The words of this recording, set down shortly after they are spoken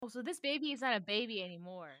so this baby is not a baby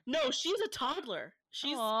anymore. No, she's a toddler.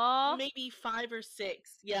 She's Aww. maybe 5 or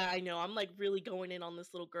 6. Yeah, I know. I'm like really going in on this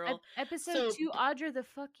little girl. Episode So 2, Audra the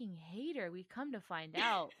fucking hater. We come to find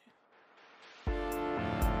out.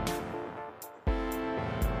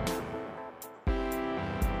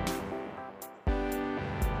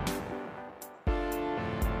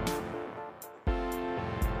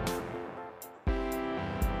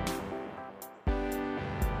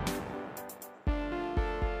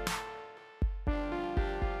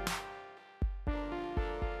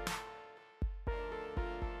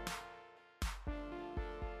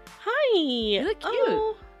 hi. You look cute.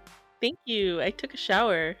 Oh, thank you. I took a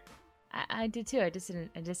shower. I did too. I just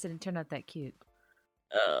didn't turn out that cute.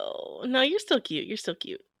 Oh, no, you're still cute. You're still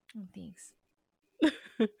cute. Oh, thanks.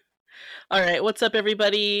 All right, what's up,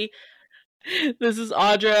 everybody? This is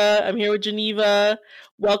Audra. I'm here with Geneva.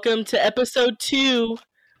 Welcome to episode 2.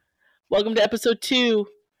 Welcome to episode 2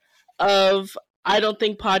 of I Don't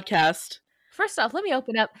Think Podcast. First off, let me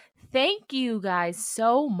open up. Thank you guys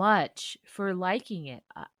so much for liking it.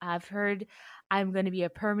 I've heard I'm going to be a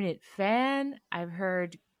permanent fan. I've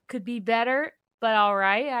heard could be better, but all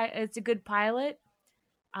right. It's a good pilot.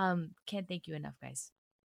 Can't thank you enough, guys.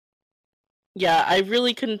 Yeah, I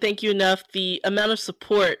really couldn't thank you enough. The amount of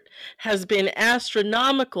support has been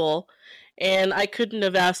astronomical, and I couldn't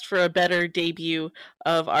have asked for a better debut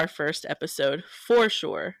of our first episode, for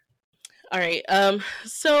sure. All right,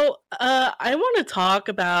 so I want to talk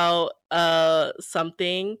about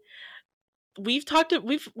something. We've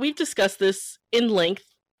discussed this in length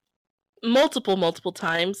multiple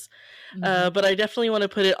times, but I definitely want to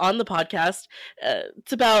put it on the podcast.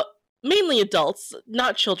 It's about mainly adults,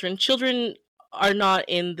 not children. Children are not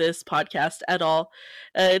in this podcast at all.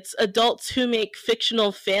 It's adults who make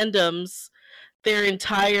fictional fandoms their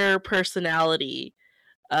entire personality.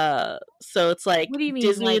 So it's like What do you mean,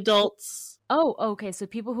 Disney like adults. Oh, okay. So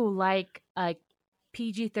people who like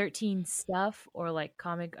PG-13 stuff or like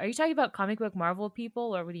comic. Are you talking about comic book Marvel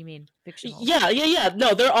people, or what do you mean fictional? Yeah.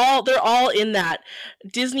 No, they're all in that.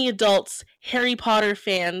 Disney adults, Harry Potter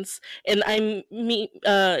fans, and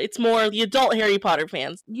it's more the adult Harry Potter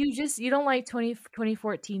fans. You don't like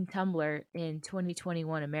 2014 Tumblr in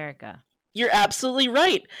 2021 America. You're absolutely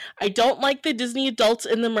right. I don't like the Disney adults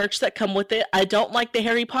and the merch that come with it. I don't like the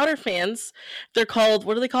Harry Potter fans. They're called,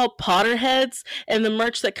 what are they called? Potterheads, and the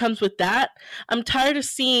merch that comes with that. I'm tired of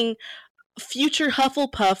seeing future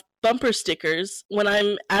Hufflepuff bumper stickers when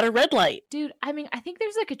I'm at a red light. Dude, I mean, I think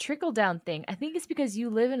there's like a trickle down thing. I think it's because you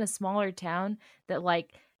live in a smaller town that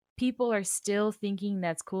like people are still thinking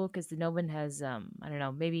that's cool because no one has I don't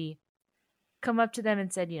know, maybe come up to them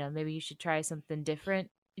and said, maybe you should try something different.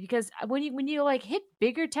 Because when you like hit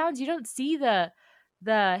bigger towns, you don't see the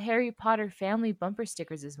Harry Potter family bumper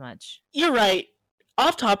stickers as much. You're right.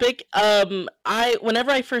 Off topic, whenever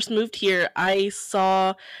I first moved here, I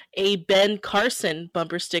saw a Ben Carson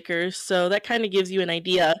bumper sticker, so that kind of gives you an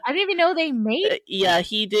idea. I didn't even know they made. Yeah,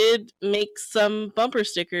 he did make some bumper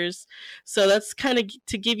stickers, so that's kind of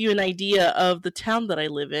to give you an idea of the town that I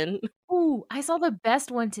live in. Ooh, I saw the best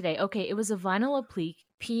one today. Okay, it was a vinyl applique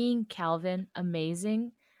peeing Calvin,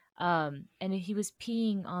 amazing. And he was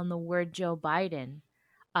peeing on the word Joe Biden.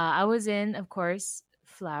 I was in, of course,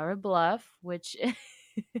 Flower Bluff, which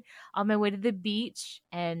on my way to the beach,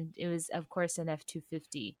 and it was, of course, an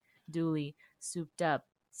F-250 dually souped up.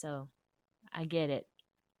 So I get it.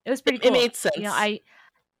 It was pretty cool. It made sense.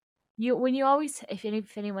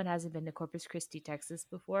 If anyone hasn't been to Corpus Christi, Texas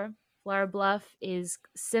before, Flower Bluff is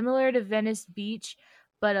similar to Venice Beach,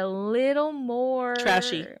 but a little more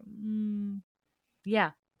trashy.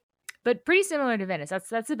 Yeah, but pretty similar to Venice. That's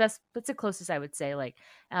the best. That's the closest I would say. Like,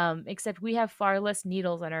 except we have far less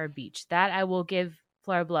needles on our beach. That I will give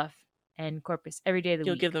Flower Bluff and Corpus every day of the week.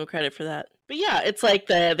 You'll give them credit for that. But yeah, it's like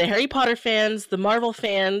the Harry Potter fans, the Marvel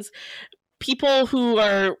fans, people who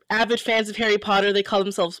are avid fans of Harry Potter. They call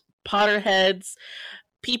themselves Potterheads.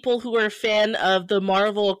 People who are a fan of the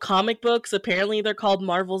Marvel comic books, apparently they're called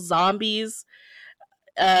Marvel Zombies.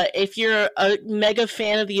 If you're a mega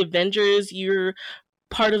fan of the Avengers, you're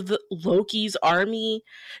part of the Loki's army.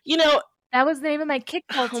 That was the name of my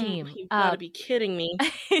kickball team. You gotta be kidding me.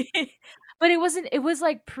 But it wasn't. It was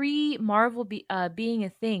like pre-Marvel being a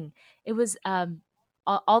thing. It was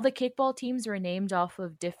all the kickball teams were named off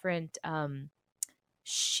of different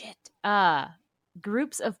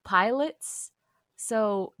groups of pilots.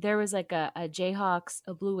 So there was like a Jayhawks,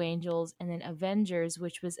 a Blue Angels, and then Avengers,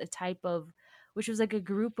 which was like a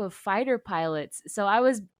group of fighter pilots. So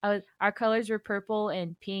our colors were purple,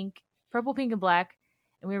 pink, and black,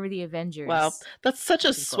 and we were the Wow, Avengers that's such a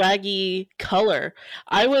in kickball. swaggy color.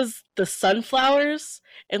 I was the Sunflowers,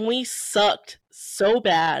 and we sucked so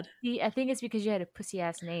bad. See, I think it's because you had a pussy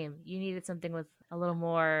ass name. You needed something with a little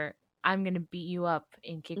more. I'm gonna beat you up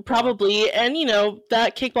in kickball. Probably, and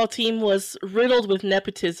that kickball team was riddled with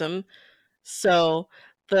nepotism. So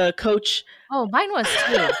the coach Oh, mine was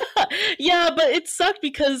too. yeah, but it sucked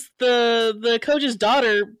because the coach's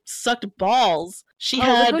daughter sucked balls. She Oh,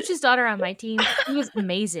 the had coach's daughter on my team, she was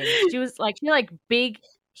amazing. She was like she like big.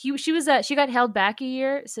 She was she got held back a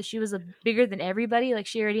year, so she was bigger than everybody. Like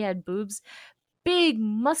she already had boobs, big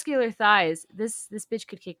muscular thighs. This bitch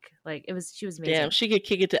could kick like it was. She was damn, amazing. she could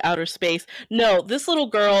kick it to outer space. No, this little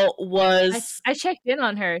girl was I checked in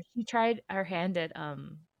on her. She tried her hand at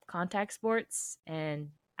contact sports, and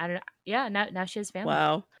I don't know. Yeah, now she has family.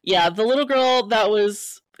 wow. Yeah, the little girl that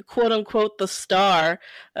was quote unquote the star,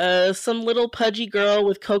 some little pudgy girl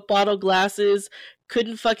with Coke bottle glasses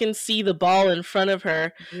couldn't fucking see the ball in front of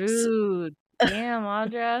her. Dude, damn,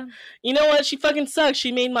 Audra. You know what? She fucking sucks.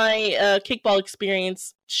 She made my kickball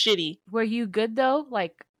experience shitty. Were you good though?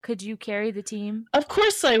 Like, could you carry the team? Of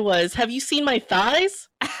course I was. Have you seen my thighs?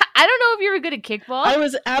 I don't know if you were good at kickball. I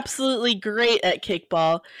was absolutely great at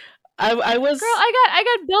kickball. I Girl, was. I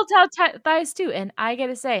got built out thighs too, and I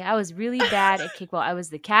gotta say, I was really bad at kickball. I was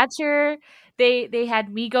the catcher. They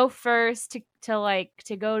had me go first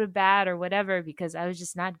to go to bat or whatever because I was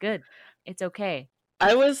just not good. It's okay.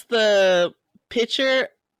 I was the pitcher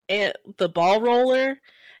and the ball roller,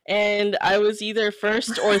 and I was either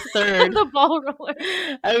first or third. The ball roller.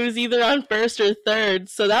 I was either on first or third,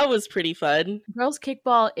 so that was pretty fun. Girls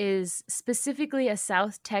kickball is specifically a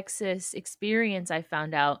South Texas experience, I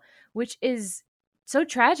found out, which is so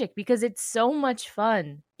tragic because it's so much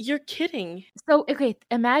fun. You're kidding. So, okay,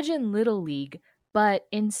 imagine Little League, but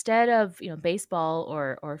instead of, baseball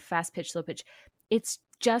or fast pitch, slow pitch, it's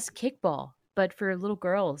just kickball, but for little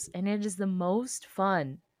girls, and it is the most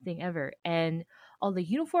fun thing ever. And all the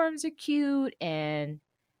uniforms are cute, and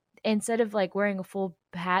instead of like wearing a full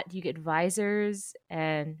hat, you get visors,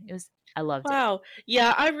 and I loved it. Wow.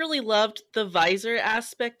 Yeah, I really loved the visor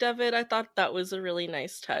aspect of it. I thought that was a really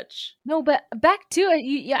nice touch. No, but back to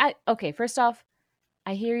it. Okay, first off,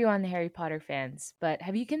 I hear you on the Harry Potter fans, but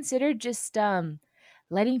have you considered just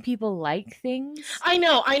letting people like things? I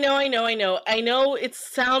know it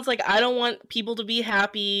sounds like I don't want people to be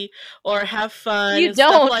happy or have fun You and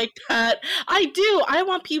stuff don't. like that. I do. I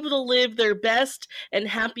want people to live their best and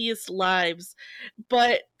happiest lives.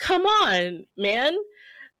 But come on, man.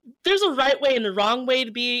 There's a right way and a wrong way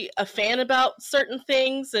to be a fan about certain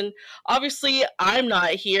things, and obviously I'm not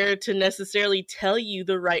here to necessarily tell you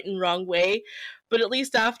the right and wrong way, but at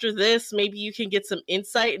least after this maybe you can get some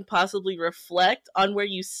insight and possibly reflect on where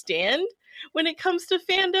you stand when it comes to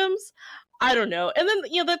fandoms. I don't know. And then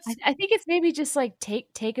that's I think it's maybe just like take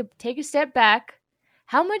a step back.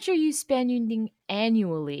 How much are you spending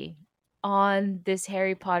annually on this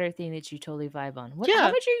Harry Potter thing that you totally vibe on? How yeah.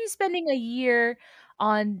 much are you spending a year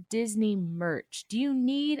on Disney merch? Do you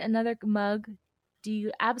need another mug? Do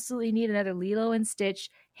you absolutely need another Lilo and Stitch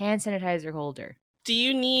hand sanitizer holder? Do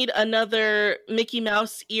you need another Mickey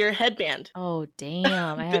Mouse ear headband? Oh,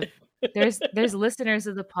 damn. There's listeners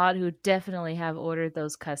of the pod who definitely have ordered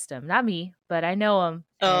those custom. Not me, but I know them,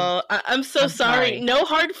 and Oh, I'm so I'm sorry. sorry. No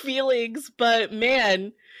hard feelings, but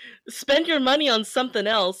man, spend your money on something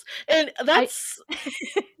else. And I that's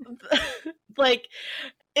like,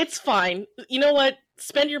 it's fine. You know what?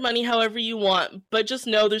 Spend your money however you want, but just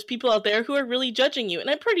know there's people out there who are really judging you. And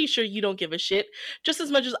I'm pretty sure you don't give a shit just as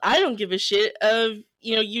much as I don't give a shit of,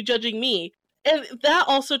 you judging me. And that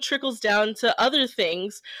also trickles down to other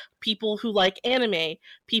things. People who like anime,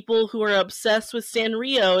 people who are obsessed with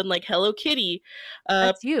Sanrio and like Hello Kitty. Uh,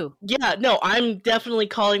 That's you. yeah, no, I'm definitely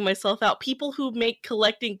calling myself out. People who make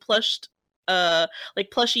collecting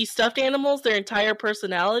like plushy stuffed animals their entire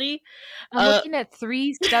personality. I'm Uh, looking at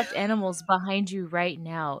 3 stuffed animals behind you right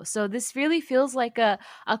now. So this really feels like a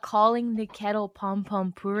calling the kettle pom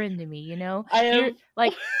pom purin to me, you know? I You're have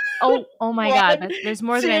like, oh my god, one, there's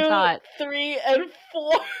more than I two, thought. 3, and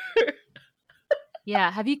 4.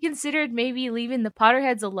 Yeah, have you considered maybe leaving the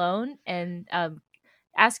Potterheads alone and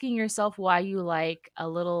asking yourself why you like a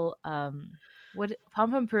little what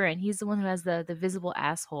pom pom purin? He's the one who has the visible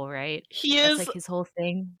asshole, right? He That's is like his whole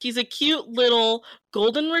thing. he's a cute little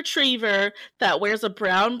golden retriever that wears a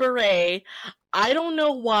brown beret. I don't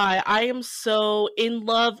know why I am so in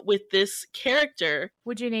love with this character.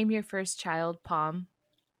 Would you name your first child Pom?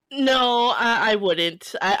 No, I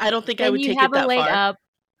wouldn't. I don't think I Then would you take have it a that leg far. up.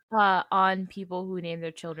 on people who name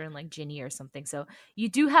their children like Ginny or something. So you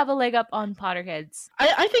do have a leg up on Potterheads.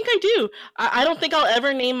 I think I do. I don't think I'll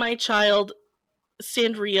ever name my child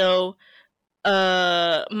Sanrio,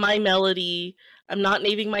 My Melody. I'm not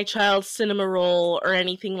naming my child Cinema Roll or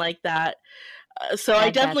anything like that. So I Add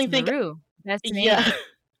that definitely to think, Maru. Best yeah,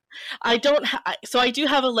 name. so I do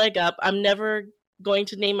have a leg up. I'm never going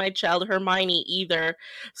to name my child Hermione either.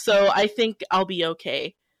 So I think I'll be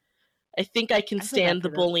okay. I think I can I feel bad stand the for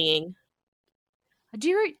them. bullying. Have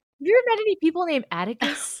you ever met any people named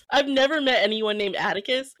Atticus? I've never met anyone named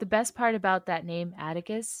Atticus. The best part about that name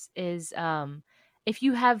Atticus is if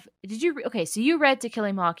you have okay, so you read To Kill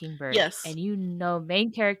a Mockingbird Yes, and you know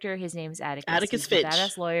main character, his name is Atticus. Atticus He's the Finch.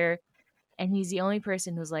 badass lawyer and he's the only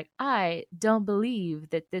person who's like, I don't believe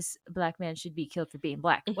that this black man should be killed for being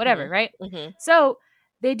black. Whatever, Mhm. right? Mhm. So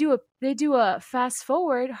they do a fast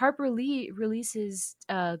forward. Harper Lee releases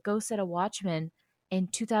Ghost at a Watchman in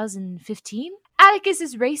 2015. Atticus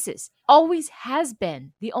is racist. Always has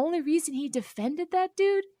been. The only reason he defended that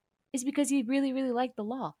dude is because he really, really liked the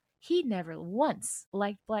law. He never once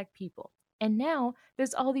liked black people. And now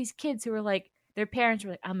there's all these kids who are like, their parents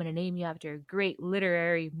were like, I'm gonna name you after a great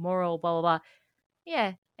literary, moral, blah blah blah.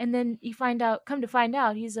 Yeah. And then come to find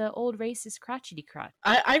out, he's an old racist crotchety crotch.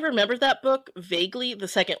 I remember that book vaguely, the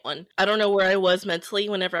second one. I don't know where I was mentally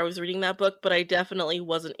whenever I was reading that book, but I definitely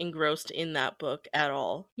wasn't engrossed in that book at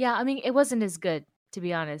all. Yeah, I mean, it wasn't as good, to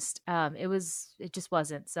be honest. It just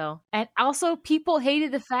wasn't. So, and also people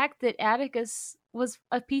hated the fact that Atticus was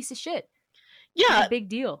a piece of shit. It was a Yeah, big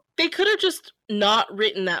deal. they could have just not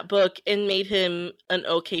written that book and made him an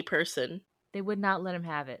okay person. They would not let him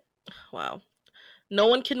have it. Wow. No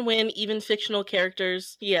one can win, even fictional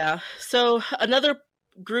characters. Yeah. So another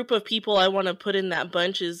group of people I want to put in that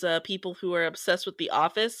bunch is people who are obsessed with The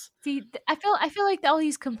Office. See, I feel like all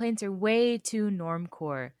these complaints are way too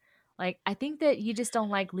normcore. Like, I think that you just don't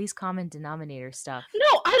like least common denominator stuff.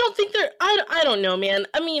 No, I don't think they're. I don't know, man.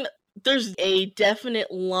 I mean, there's a definite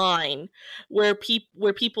line where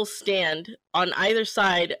people stand on either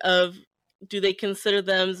side of, do they consider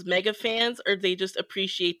them mega fans, or they just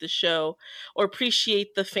appreciate the show or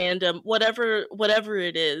appreciate the fandom, whatever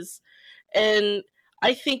it is. And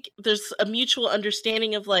I think there's a mutual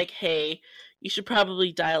understanding of like, hey, you should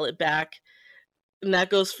probably dial it back. And that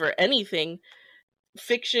goes for anything,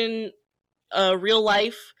 fiction, real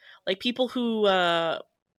life, like people who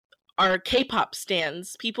are K-pop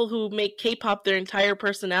stans, people who make K-pop their entire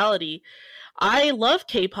personality. I love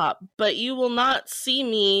K-pop, but you will not see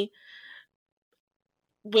me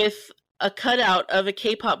with a cutout of a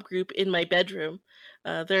K-pop group in my bedroom.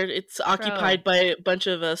 It's occupied Bro. by a bunch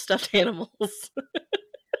of stuffed animals.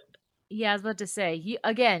 Yeah, I was about to say.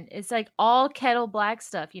 Again, it's like all kettle black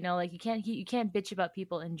stuff, like you can't bitch about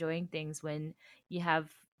people enjoying things when you have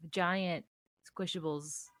giant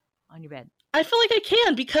squishables on your bed. I feel like I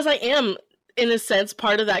can because I am, in a sense,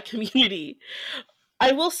 part of that community.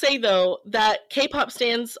 I will say though that K-pop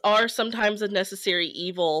stans are sometimes a necessary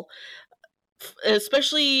evil,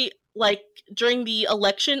 especially like during the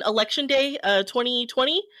election day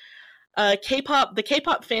 2020. The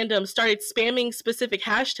K-pop fandom started spamming specific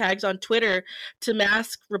hashtags on Twitter to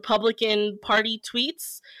mask Republican Party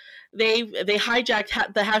tweets. They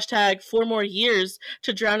hijacked the hashtag 4 more years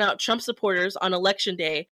to drown out Trump supporters on election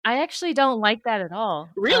day. I actually don't like that at all.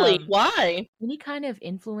 Really? Why? Any kind of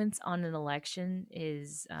influence on an election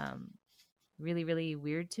is really, really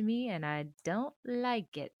weird to me, and I don't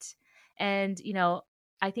like it. And,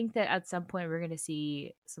 I think that at some point we're going to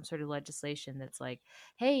see some sort of legislation that's like,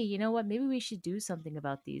 hey, you know what? Maybe we should do something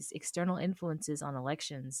about these external influences on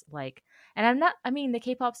elections. Like, and I mean, the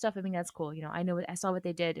K pop stuff, I mean, that's cool. I saw what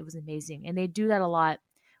they did. It was amazing. And they do that a lot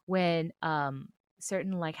when,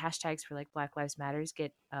 certain like hashtags for like Black Lives Matters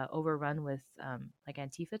get overrun with like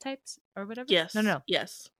Antifa types or whatever. No, Yes. no,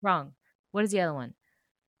 Yes. wrong. What is the other one?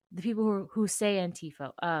 The people who say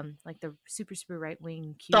Antifa, like the super super right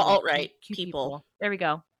wing The Q alt-right Q people. people. There we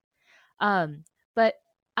go. But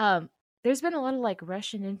there's been a lot of like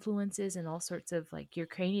Russian influences and all sorts of like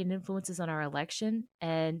Ukrainian influences on our election,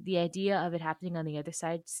 and the idea of it happening on the other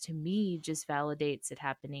side, to me, just validates it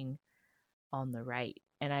happening on the right.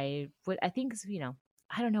 And I think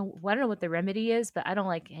I don't know what the remedy is, but I don't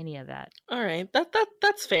like any of that. All right.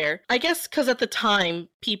 That's fair. I guess cuz at the time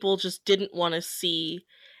people just didn't want to see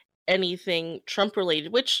anything Trump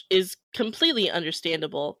related, which is completely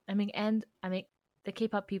understandable. I mean, the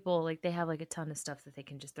K-pop people, like, they have, like, a ton of stuff that they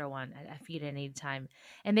can just throw on at feed at any time,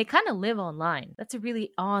 and they kinda live online. That's a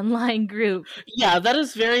really online group. Yeah, that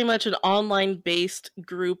is very much an online-based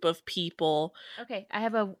group of people. Okay, I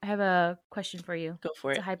have a question for you. Go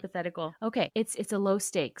for It's a it. hypothetical. Okay, it's a low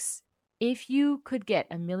stakes. If you could get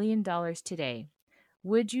 $1 million today,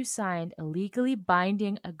 would you sign a legally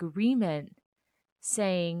binding agreement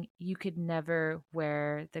saying you could never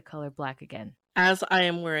wear the color black again? As I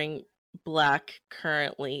am wearing black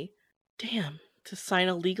currently, damn, to sign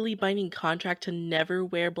a legally binding contract to never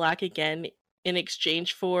wear black again in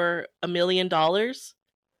exchange for $1 million?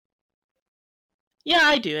 Yeah,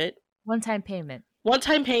 I do it. One-time payment.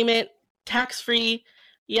 One-time payment, tax-free.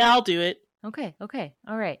 Yeah, I'll do it. Okay, okay,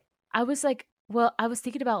 all right. I was like, well, I was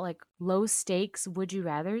thinking about like low stakes would you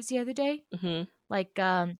rathers the other day. Mhm. Like,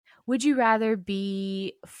 would you rather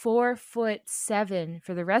be 4'7"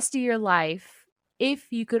 for the rest of your life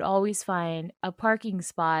if you could always find a parking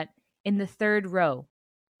spot in the third row?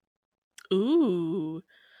 Ooh.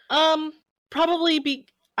 Probably be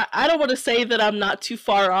I don't wanna say that I'm not too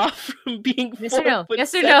far off from being Yes or 4 no? foot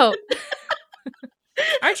Yes or 7. no?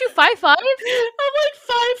 Aren't you 5'5"? I'm like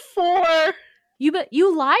 5'4".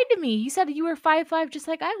 You lied to me. You said you were 5'5", just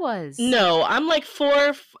like I was. No, I'm like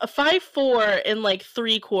 5'4" and like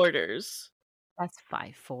 3/4. That's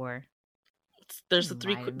 5'4". There's You the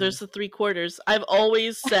lie to there's me. the 3/4. I've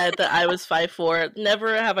always said that I was 5'4".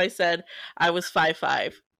 Never have I said I was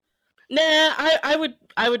 5'5". Nah,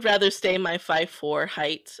 I would rather stay my 5'4"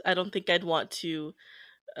 height. I don't think I'd want to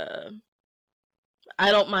uh I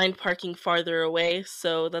don't mind parking farther away,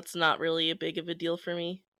 so that's not really a big of a deal for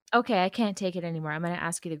me. Okay, I can't take it anymore. I'm gonna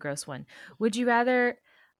ask you the gross one. Would you rather?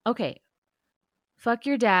 Okay, fuck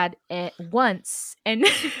your dad once and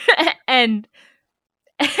and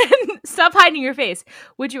and stop hiding your face.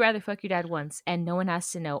 Would you rather fuck your dad once and no one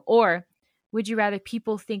has to know, or would you rather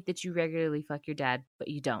people think that you regularly fuck your dad but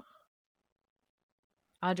you don't?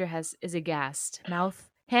 Audra is aghast,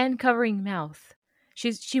 hand covering mouth.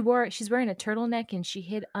 She's wearing a turtleneck and she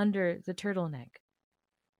hid under the turtleneck,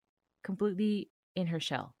 completely in her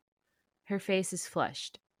shell. Her face is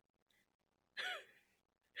flushed.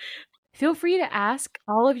 Feel free to ask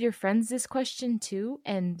all of your friends this question too,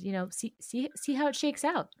 and see how it shakes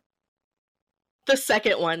out. The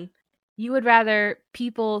second one. You would rather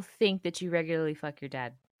people think that you regularly fuck your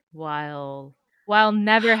dad while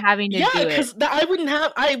never having to Yeah, do it, because I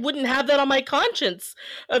wouldn't have that on my conscience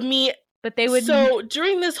of me. but they would. So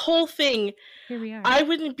during this whole thing, Here we are. I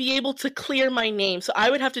wouldn't be able to clear my name, so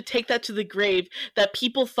I would have to take that to the grave that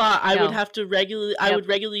people thought I would No. have to regularly I Yep. would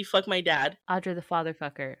regularly fuck my dad. Audra the father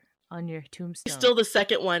fucker on your tombstone. Still the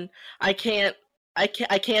second one. I can't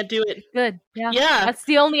do it. Good. Yeah. Yeah. That's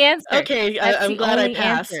the only answer. Okay, That's I'm the glad I only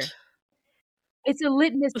answer. passed. It's a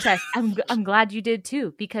litmus test. I'm glad you did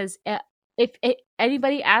too, because if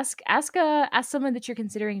anybody ask someone that you're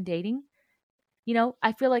considering dating,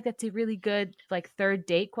 I feel like that's a really good like third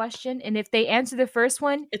date question. And if they answer the first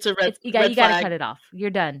one, It's a red you red got to flag. cut it off. You're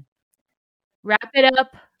done. Wrap it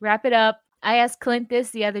up. Wrap it up. I asked Clint this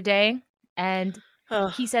the other day, and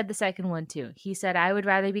Ugh. he said the second one too. He said, I would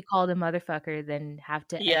rather be called a motherfucker than have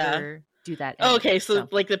to Yeah. ever do that ever. Okay, so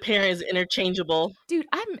like the parent is interchangeable. Dude,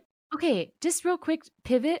 okay, just real quick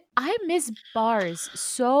pivot. I miss bars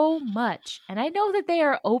so much. And I know that they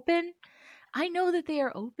are open.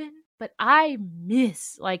 But I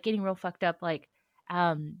miss like getting real fucked up like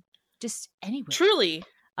just anywhere. Truly.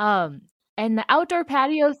 And the outdoor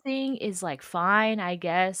patio thing is like fine, I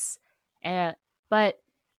guess. But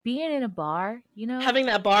being in a bar, Having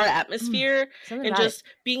that bar atmosphere and just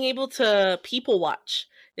being able to people watch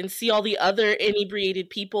and see all the other inebriated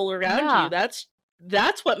people around you.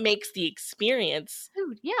 That's what makes the experience.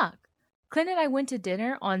 Dude, yeah. Clint and I went to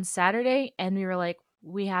dinner on Saturday and we were like,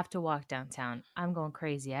 we have to walk downtown. I'm going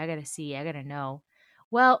crazy. I gotta know.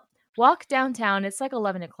 Well, walk downtown. It's like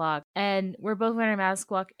 11 o'clock and we're both wearing a mask.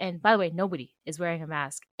 And by the way, nobody is wearing a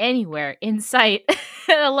mask anywhere in sight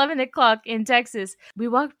at 11 o'clock in Texas. We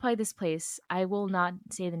walked by this place. I will not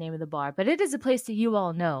say the name of the bar, but it is a place that you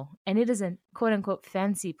all know. And it is a quote unquote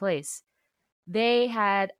fancy place. They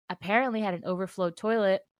apparently had an overflowed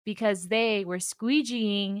toilet because they were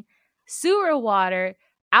squeegeeing sewer water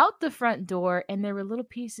out the front door and there were little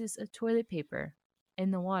pieces of toilet paper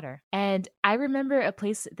in the water. And I remember a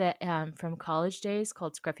place that from college days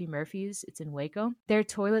called Scruffy Murphy's. It's in Waco. Their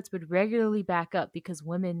toilets would regularly back up because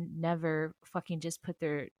women never fucking just put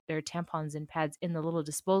their tampons and pads in the little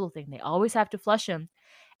disposal thing. They always have to flush them.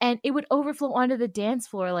 and it would overflow onto the dance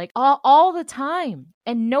floor like all the time,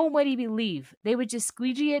 and nobody would leave. They would just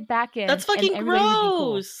squeegee it back in That's and fucking everybody would be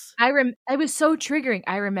cool. gross. It was so triggering.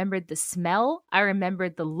 I remembered the smell, I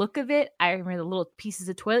remembered the look of it, I remember the little pieces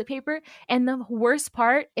of toilet paper, and the worst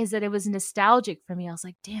part is that it was nostalgic for me. I was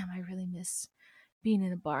like, "Damn, I really miss being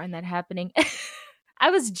in a bar and that happening." I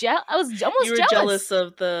was almost You were jealous. jealous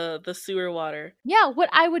of the sewer water. Yeah, what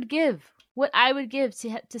I would give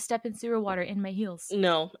to step in sewer water in my heels.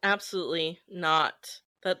 No, absolutely not.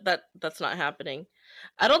 That's not happening.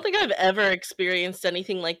 I don't think I've ever experienced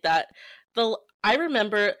anything like that. I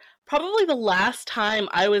remember probably the last time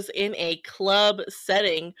I was in a club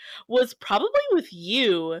setting was probably with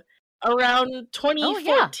you around Oh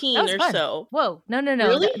yeah, that 2014 was or fun. so. Whoa, no,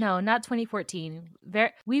 Really? no, not 2014.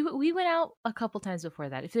 We went out a couple times before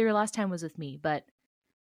that. If your last time was with me, but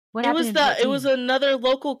what happened in It was 14? another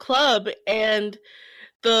local club, and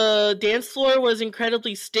the dance floor was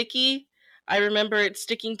incredibly sticky. I remember it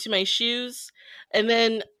sticking to my shoes. And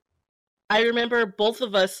then I remember both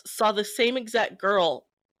of us saw the same exact girl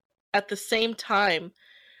at the same time.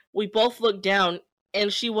 We both looked down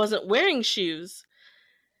and she wasn't wearing shoes.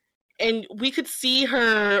 And we could see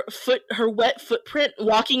her wet footprint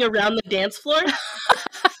walking around the dance floor.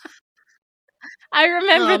 I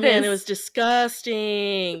remember Oh this. man, it was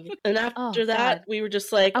disgusting. And after that, God. we were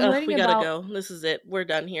just like, I'm "Ugh, learning we gotta about go. This is it. We're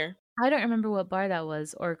done here." I don't remember what bar that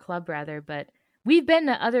was, or club rather, but we've been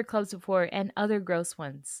to other clubs before and other gross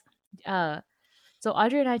ones. So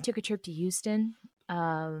Audrey and I took a trip to Houston.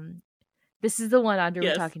 This is the one, Audrey, we're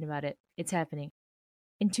Yes. talking about it. It's happening.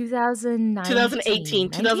 In 2019. 2018.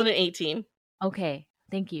 2018. Okay,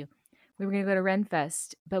 thank you. We were gonna go to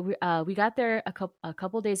Renfest, but we got there a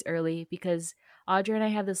couple days early because Audrey and I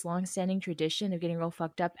have this long-standing tradition of getting real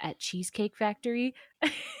fucked up at Cheesecake Factory.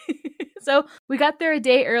 So we got there a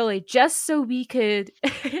day early just so we could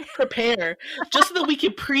prepare, just so that we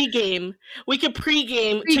could pregame. We could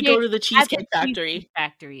pregame to pregame go to the at Cheesecake the Factory. Cheesecake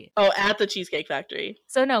Factory. Oh, at the Cheesecake Factory.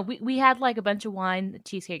 So no, we had like a bunch of wine,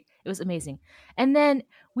 cheesecake. It was amazing. And then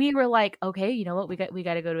we were like, okay, you know what? We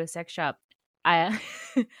got to go to a sex shop. I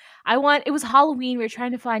it was Halloween. We were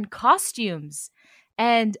trying to find costumes.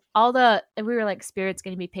 And we were like, Spirit's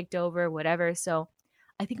going to be picked over, whatever. So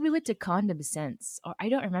I think we went to Condom Sense, or I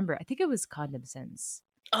don't remember. I think it was Condom Sense.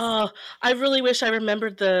 Oh, I really wish I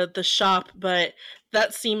remembered the shop, but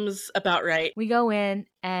that seems about right. We go in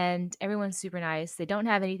and everyone's super nice. They don't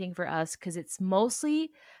have anything for us because it's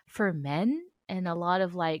mostly for men and a lot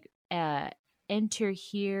of like enter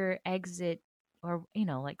here, exit, or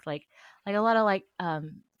like a lot of like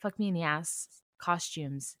fuck me in the ass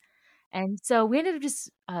costumes. And so we ended up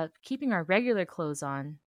just keeping our regular clothes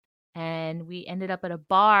on, and we ended up at a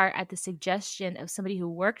bar at the suggestion of somebody who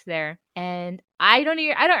worked there, and I don't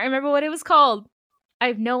remember what it was called. I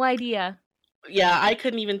have no idea. Yeah, I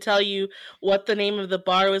couldn't even tell you what the name of the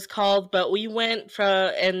bar was called, but we went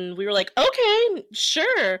and we were like, okay,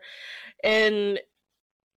 sure. And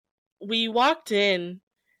we walked in,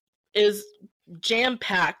 is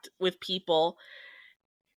jam-packed with people,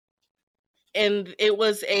 and it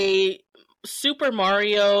was a Super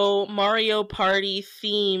Mario Party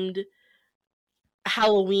themed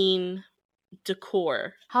Halloween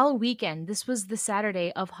decor. Halloween. This was the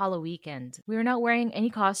Saturday of Halloween. We were not wearing any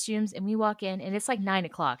costumes, and we walk in, and it's like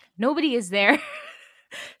 9:00. Nobody is there.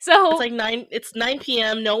 So it's like 9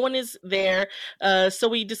 p.m. No one is there. So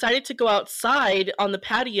we decided to go outside on the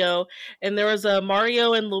patio, and there was a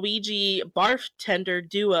Mario and Luigi bartender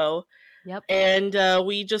duo. Yep. And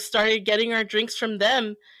we just started getting our drinks from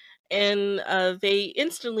them, and they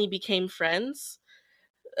instantly became friends.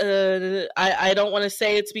 I don't want to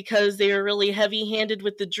say it's because they were really heavy-handed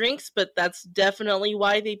with the drinks, but that's definitely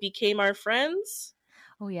why they became our friends.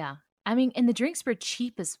 Oh yeah. I mean, and the drinks were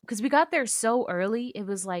cheap because we got there so early. It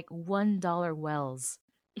was like $1 wells.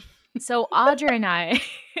 So Audrey and I,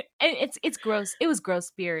 and it's gross. It was gross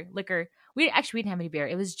beer, liquor. We didn't have any beer.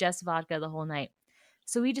 It was just vodka the whole night.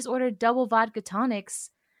 So we just ordered double vodka tonics.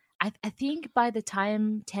 I think by the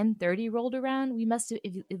time 10:30 rolled around, we must have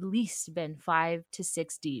at least been 5 to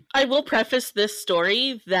 6 deep. I will preface this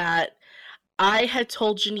story that I had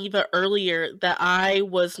told Geneva earlier that I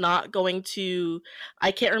was not going to,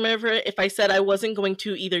 I can't remember if I said I wasn't going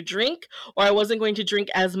to either drink or I wasn't going to drink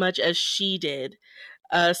as much as she did.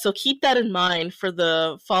 So keep that in mind for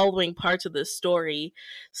the following parts of this story.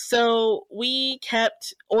 So we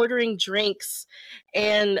kept ordering drinks,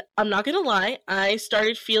 and I'm not going to lie, I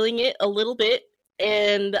started feeling it a little bit,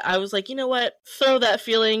 and I was like, you know what? Throw that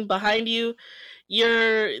feeling behind you.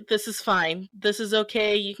 This is fine. This is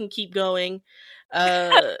okay. You can keep going.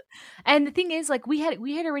 And And the thing is, like, we had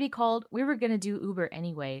already called. We were gonna do Uber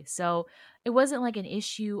anyway, so it wasn't like an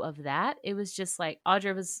issue of that. It was just like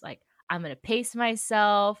Audra was like, "I'm gonna pace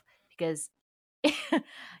myself because,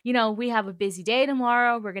 we have a busy day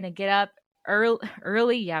tomorrow. We're gonna get up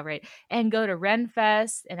early, yeah, right, and go to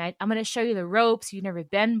Renfest, and I'm gonna show you the ropes you've never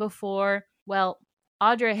been before." Well,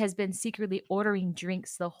 Audra has been secretly ordering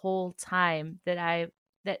drinks the whole time that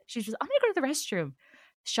she's just, "I'm gonna go to the restroom."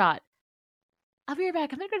 Shot. "I'll be right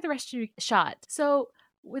back. I'm gonna go to the restroom." Shot. So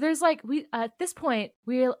there's like we at this point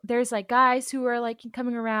there's like guys who are like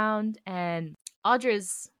coming around, and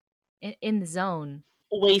Audra's in the zone,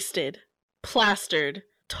 Wasted, plastered,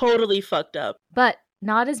 totally fucked up. but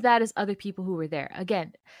not as bad as other people who were there.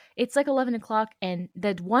 Again, it's like 11 o'clock, and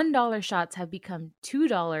the $1 shots have become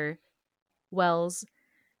 $2 wells,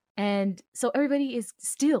 and so everybody is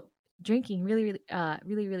still drinking really, really,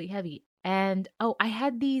 really, really heavy. And I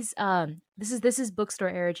had these. This is bookstore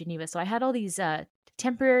era Geneva. So I had all these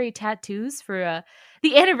temporary tattoos for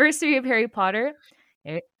the anniversary of Harry Potter,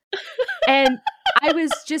 and I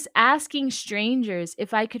was just asking strangers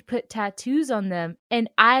if I could put tattoos on them, and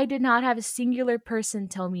I did not have a singular person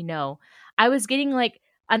tell me no. I was getting like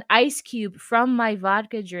an ice cube from my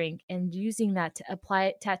vodka drink and using that to apply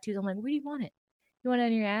it tattoos. I'm like, "Where do you want it? You want it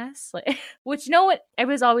on your ass?" Like, which, you know what? It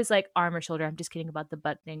was always like arm or shoulder. I'm just kidding about the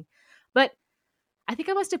butt thing. But I think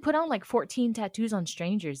I must have put on like 14 tattoos on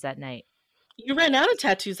strangers that night. You ran out of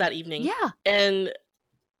tattoos that evening. Yeah. And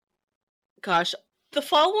gosh, the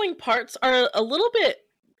following parts are a little bit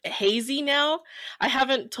hazy now. I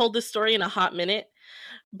haven't told this story in a hot minute,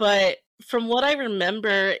 but from what I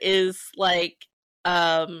remember is like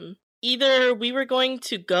either we were going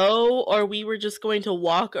to go or we were just going to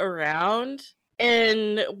walk around,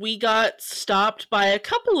 and we got stopped by a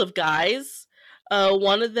couple of guys.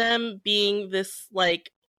 One of them being this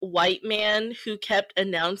like white man who kept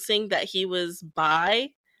announcing that he was bi.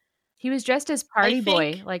 He was dressed as Party I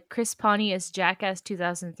Boy, think. like Chris Pontius Jackass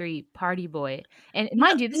 2003 Party Boy. And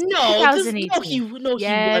mind you, this is No, he 2018.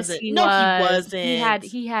 Yes, wasn't. he No, he was. wasn't.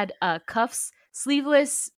 He had cuffs,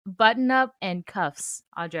 sleeveless button up and cuffs.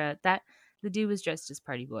 Audra, that the dude was dressed as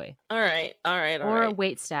Party Boy. All right. Or a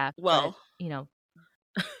wait staff. Well, but.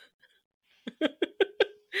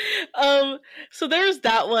 So there's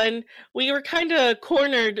that one. We were kind of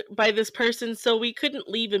cornered by this person, so we couldn't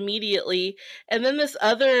leave immediately. And then this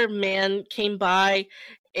other man came by,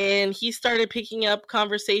 and he started picking up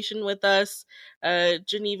conversation with us.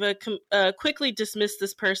 Geneva quickly dismissed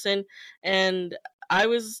this person, and I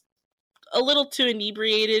was a little too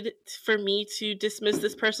inebriated for me to dismiss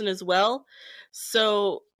this person as well.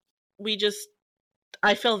 So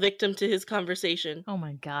I fell victim to his conversation. Oh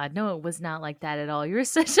my God. No, it was not like that at all. You're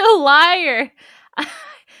such a liar.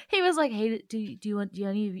 He was like, "Hey, do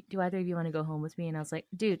either of you want to go home with me?" And I was like,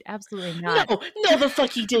 "Dude, absolutely not." No, the fuck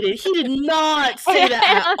he didn't. He did not say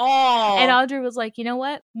that at all. And Audra was like, "You know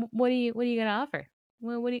what? What are you gonna offer?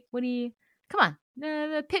 What do you? Come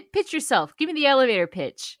on, pitch yourself. Give me the elevator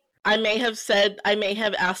pitch." I may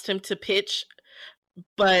have asked him to pitch,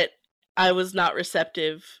 but I was not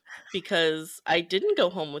receptive because I didn't go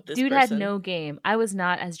home with this Dude person. had no game. I was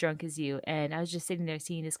not as drunk as you, and I was just sitting there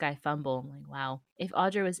seeing this guy fumble. I'm like, wow. If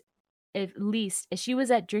Audra was, at least, if she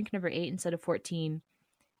was at drink number 8 instead of 14,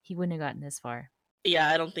 he wouldn't have gotten this far. Yeah,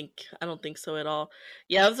 I don't think so at all.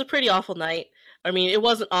 Yeah, it was a pretty awful night. I mean, it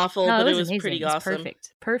wasn't awful, but it was amazing. pretty awesome.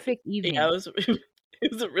 Perfect evening. Yeah,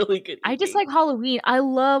 it was a really good evening. I just like Halloween. I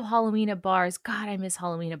love Halloween at bars. God, I miss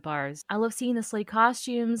Halloween at bars. I love seeing the sleigh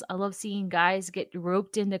costumes. I love seeing guys get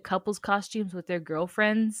roped into couples costumes with their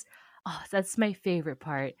girlfriends. Oh, that's my favorite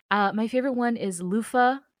part. My favorite one is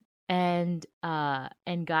Lufa and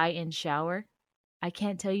Guy in Shower. I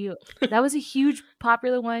can't tell you. That was a huge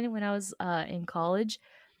popular one when I was in college.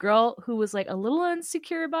 Girl who was like a little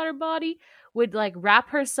insecure about her body would like wrap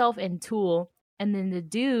herself in tulle, and then the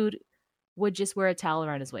dude would just wear a towel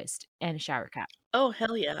around his waist and a shower cap. Oh,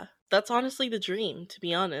 hell yeah. That's honestly the dream, to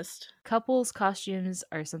be honest. Couples costumes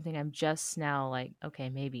are something I'm just now like, okay,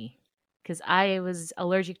 maybe. Because I was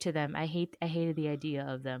allergic to them. I hated the idea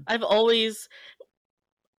of them. I've always...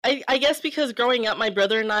 I guess because growing up, my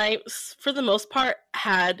brother and I, for the most part,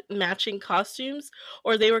 had matching costumes,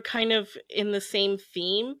 or they were kind of in the same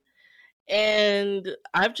theme. And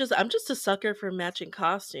I'm just a sucker for matching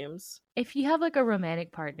costumes. If you have like a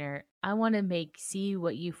romantic partner, I want to see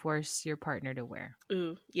what you force your partner to wear.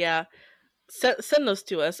 Ooh, yeah. Send those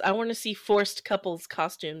to us. I want to see forced couples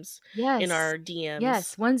costumes in our DMs.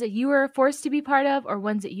 Yes, ones that you were forced to be part of, or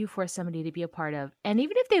ones that you forced somebody to be a part of. And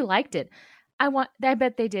even if they liked it, I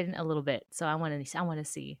bet they didn't a little bit. So I want to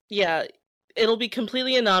see. Yeah, it'll be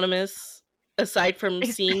completely anonymous. aside from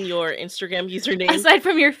seeing your Instagram username. Aside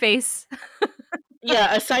from your face.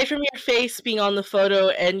 Yeah, aside from your face being on the photo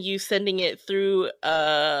and you sending it through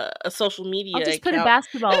a social I'll media just put a account,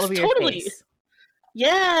 basketball that's over your totally face.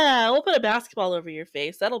 yeah. We'll put a basketball over your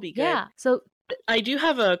face. That'll be good. Yeah. So I do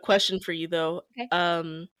have a question for you though.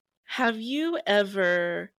 okay. Have you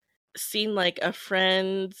ever seen like a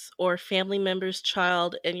friend's or family member's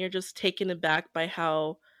child and you're just taken aback by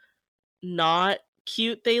how not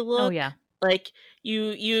cute they Oh look? yeah. Like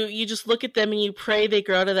you just look at them and you pray they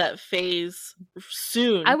grow out of that phase I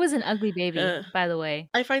soon. was an ugly baby, Uh, by the way.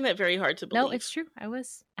 I find that very hard to No, it's believe. true. I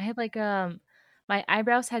was. I had like my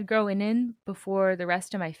eyebrows had grown in before the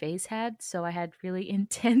rest of my face had, so I had really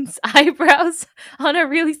intense eyebrows on a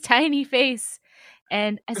really tiny face.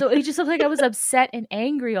 And so it just looked like I was upset and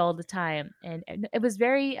angry all the time. And it was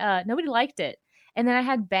very nobody liked it. And then I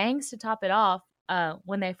had bangs to top it off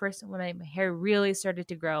when my hair really started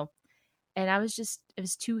to grow. And I was just it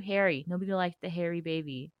was too hairy. Nobody liked the hairy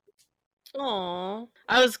baby. Aw.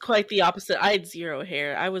 I was quite the opposite. I had zero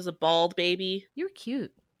hair. I was a bald baby. You were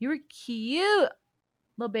cute. You were cute.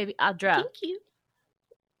 Little baby Audra. Thank you.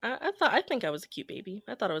 I think I was a cute baby.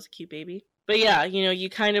 I thought I was a cute baby. But yeah, you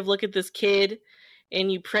kind of look at this kid and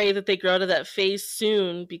you pray that they grow out of that phase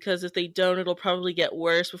soon because if they don't, it'll probably get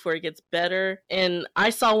worse before it gets better. And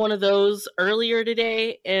I saw one of those earlier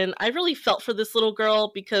today, and I really felt for this little girl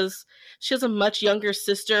because she has a much younger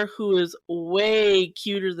sister who is way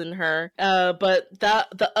cuter than her. But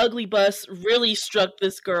the ugly bus really struck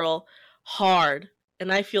this girl hard, and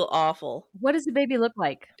I feel awful. What does the baby look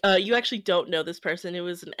like? You actually don't know this person. It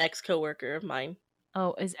was an ex-coworker of mine.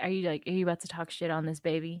 Oh, are you about to talk shit on this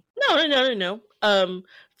baby? No.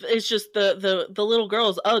 It's just the little girl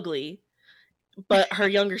is ugly, but her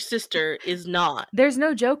younger sister is not. There's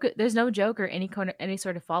no joke. There's no joke or any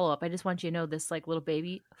sort of follow up. I just want you to know this like little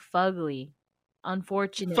baby, fugly,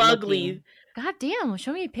 unfortunate Fugly. looking. God damn!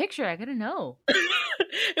 Show me a picture. I gotta know.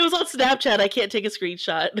 It was on Snapchat. I can't take a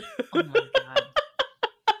screenshot. Oh my god.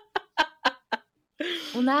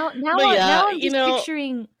 Well, But yeah, I'm just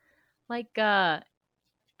picturing like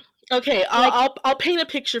Okay, like I'll paint a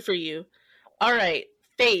picture for you. All right,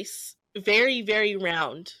 face very very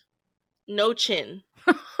round, no chin.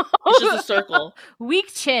 It's just a circle.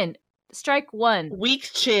 weak chin. Strike one. Weak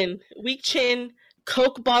chin,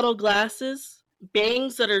 Coke bottle glasses,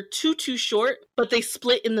 bangs that are too short, but they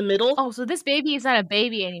split in the middle. Oh, so this baby is not a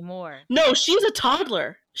baby anymore. No, she's a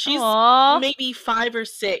toddler. She's Aww. maybe 5 or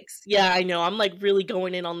 6. Yeah, I know. I'm like really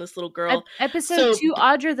going in on this little girl. Episode 2,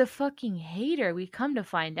 Audra the fucking hater. We come to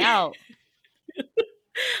find out.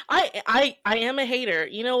 I am a hater.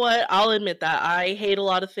 You know what? I'll admit that. I hate a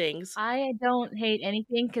lot of things. I don't hate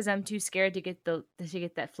anything because I'm too scared to get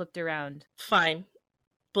that flipped around. Fine.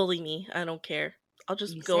 Bully me. I don't care. I'll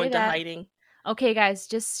just go into hiding. Okay, guys,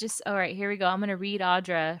 just all right, here we go. I'm gonna read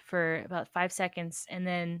Audra for about 5 seconds and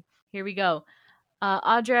then here we go.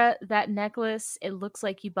 Audra, that necklace, it looks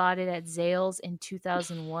like you bought it at Zales in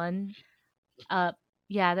 2001.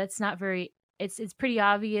 Yeah, that's not very it's pretty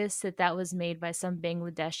obvious that was made by some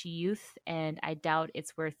Bangladeshi youth, and I doubt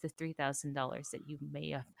it's worth the $3,000 that you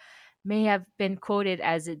may have been quoted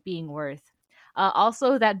as it being worth.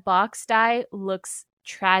 Also, that box dye looks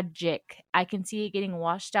tragic. I can see it getting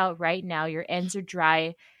washed out right now. Your ends are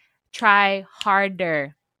dry. Try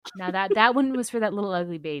harder. Now that one was for that little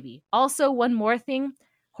ugly baby. Also, one more thing: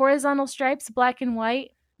 horizontal stripes, black and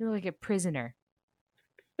white. You look like a prisoner.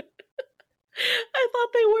 I thought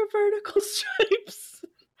they were vertical stripes.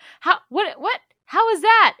 How? What? How is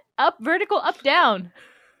that? Up, vertical, up, down.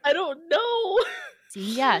 I don't know.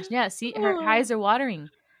 See, yeah. See, her eyes are watering.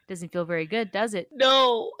 Doesn't feel very good, does it?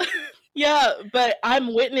 No. Yeah, but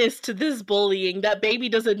I'm witness to this bullying. That baby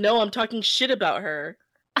doesn't know I'm talking shit about her.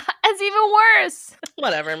 It's even worse.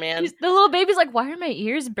 Whatever, man. The little baby's like, why are my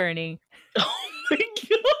ears burning? Oh my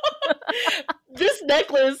god. This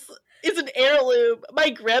necklace is an heirloom. My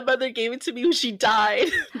grandmother gave it to me when she died.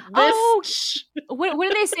 What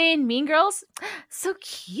do they say in Mean Girls? So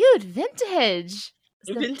cute, vintage.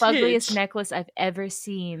 It's the ugliest necklace I've ever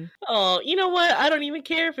seen. Oh, you know what? I don't even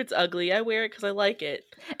care if it's ugly. I wear it because I like it.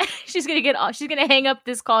 She's gonna hang up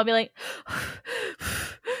this call and be like,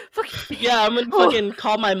 yeah, I'm gonna fucking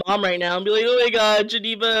call my mom right now and be like, oh my god,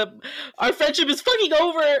 Geneva, our friendship is fucking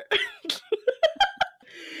over.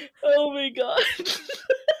 Oh my god.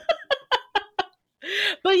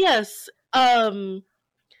 But yes,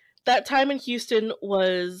 that time in Houston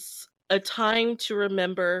was a time to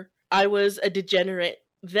remember. I was a degenerate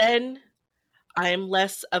then. I am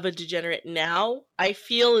less of a degenerate now. I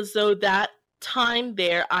feel as though that time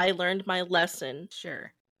there, I learned my lesson.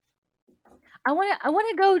 Sure. I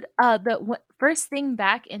wanna go first thing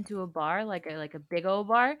back into a bar, like a big old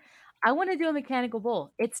bar. I wanna do a mechanical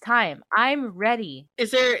bull. It's time. I'm ready.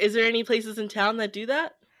 Is there any places in town that do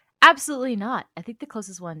that? Absolutely not. I think the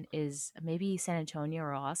closest one is maybe San Antonio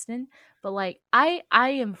or Austin, but like I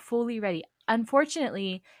am fully ready.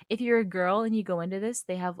 Unfortunately, if you're a girl and you go into this,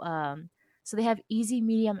 they have easy,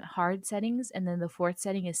 medium, hard settings, and then the fourth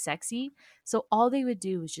setting is sexy. So all they would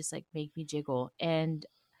do is just like make me jiggle, and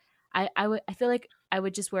I feel like I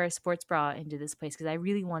would just wear a sports bra into this place because I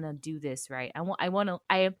really want to do this right. I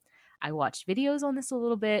watched videos on this a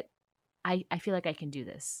little bit. I feel like I can do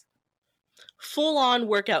this. Full on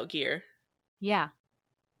workout gear. Yeah.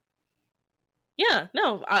 Yeah,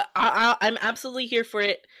 no, I'm absolutely here for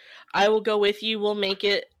it. I will go with you. We'll make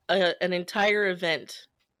it an entire event.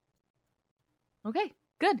 Okay.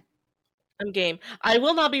 Good. I'm game. I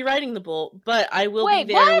will not be riding the bull, but I will be Wait,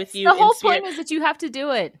 there what? with you The in whole spirit. point is that you have to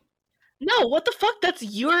do it. No, what the fuck? That's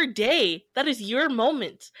your day. That is your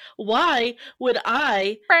moment. Why would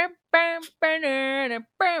I?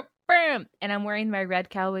 And I'm wearing my red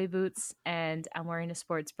cowboy boots, and I'm wearing a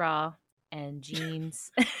sports bra and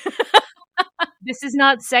jeans. This is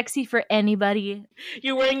not sexy for anybody.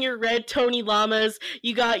 You're wearing your red Tony Llamas.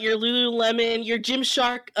 You got your Lululemon, your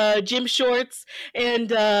Gymshark gym shorts, and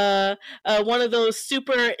one of those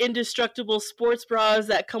super indestructible sports bras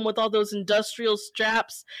that come with all those industrial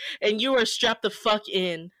straps, and you are strapped the fuck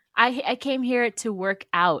in. I came here to work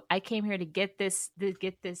out. I came here to get this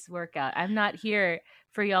workout. I'm not here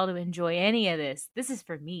for y'all to enjoy any of this. This is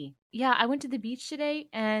for me. Yeah, I went to the beach today,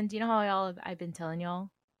 and you know how I've been telling y'all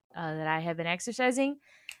that I have been exercising.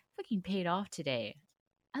 Fucking paid off today.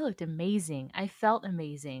 I looked amazing. I felt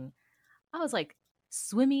amazing. I was like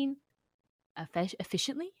swimming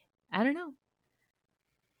efficiently. I don't know.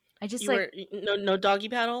 I just You like were no doggy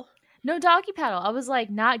paddle, no doggy paddle. I was like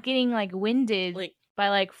not getting like winded like by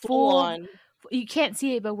like full full. on, You can't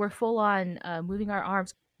see it, but we're full on moving our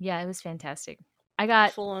arms. Yeah, it was fantastic. I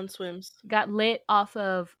got full on swims. lit off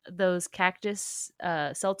of those cactus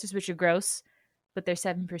seltzers, which are gross, but they're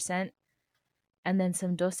 7%, and then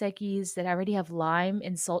some Dos Equis that already have lime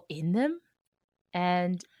and salt in them,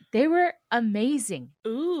 and they were amazing.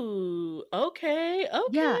 Ooh, okay,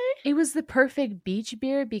 Yeah, okay. it was the perfect beach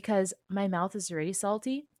beer because my mouth is already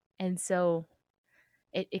salty, and so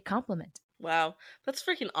it complemented. Wow, that's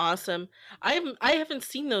freaking awesome. I haven't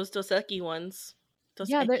seen those Dos Equis ones. Dos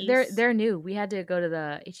Yeah, Equis. they're new. We had to go to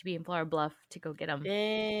the HEB in Flower Bluff to go get them,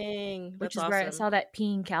 Dang, which that's is where I awesome. saw that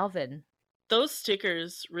peeing Calvin. Those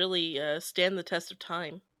stickers really stand the test of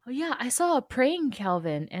time. Oh yeah, I saw a praying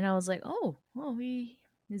Calvin, and I was like, oh, well, he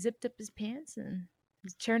zipped up his pants and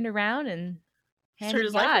he's turned around and He's hand turned to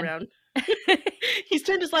his life God. around. He's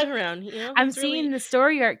turned his life around. You know, I'm seeing the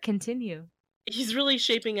story arc continue. he's really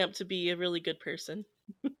shaping up to be a really good person.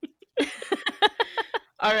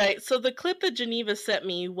 All right, so the clip that Geneva sent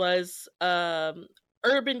me was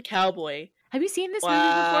Urban Cowboy. Have you seen this movie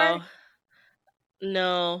before? Wow.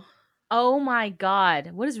 No. Oh my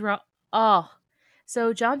God, what is wrong? Oh,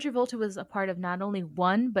 so John Travolta was a part of not only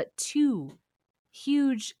one but two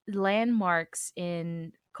huge landmarks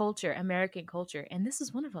in culture, American culture, and this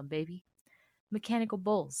is one of them, baby. Mechanical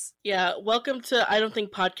Bulls. Yeah, welcome to I Don't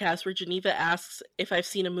Think podcast, where Geneva asks if I've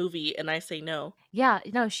seen a movie and I say no. Yeah,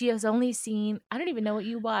 no, she has only seen. I don't even know what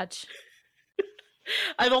you watch.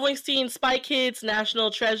 I've only seen Spy Kids,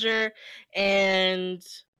 National Treasure, and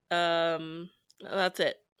that's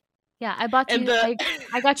it. Yeah, I bought And you.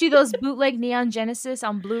 I got you those bootleg Neon Genesis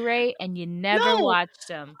on Blu-ray, and you never no, watched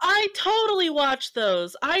them. I totally watched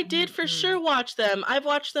those. I did for Mm-mm. sure watch them. I've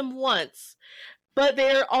watched them once, but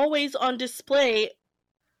they're always on display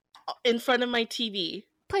in front of my TV.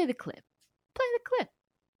 Play the clip. Play the clip.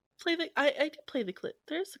 I did play the clip.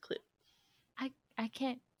 There's the clip. I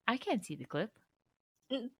can't see the clip.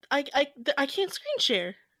 I can't screen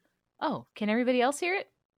share. Oh, can everybody else hear it?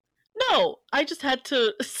 No, I just had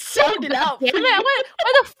to sound it out Damn for it! you.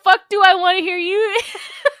 Why the fuck do I want to hear you?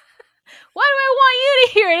 Why do I want you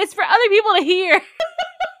to hear it? It's for other people to hear.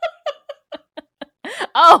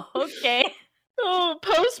 Oh, okay. Oh,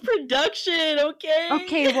 post production, okay.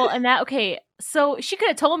 Okay, well, okay. So she could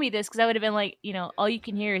have told me this because I would have been like, all you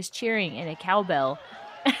can hear is cheering and a cowbell.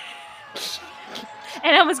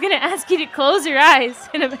 And I was gonna ask you to close your eyes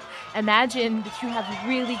and imagine that you have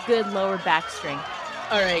really good lower back strength.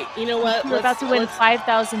 All right, you know what? You're about to win $5,000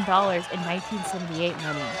 in 1978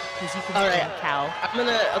 money because you can All play right. a cow. I'm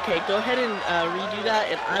gonna go ahead and redo that,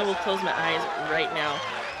 and I will close my eyes right now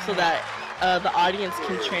so that the audience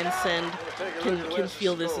can transcend, can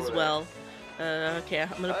feel this as well. Okay,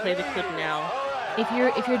 I'm gonna play the clip now.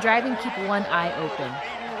 If you're driving, keep one eye open.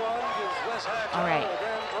 All right.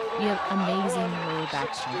 You have amazing lower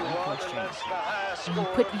back strength and core strength. And you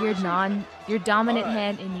put your dominant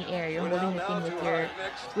hand in the air. You're holding the thing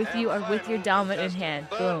with your dominant hand.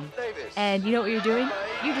 Boom. And you know what you're doing?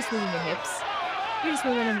 You're just moving your hips. You're just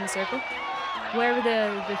moving them in a circle. Wherever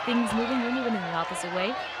the thing's moving, you're moving in the opposite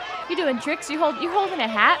way. You're doing tricks. You're holding a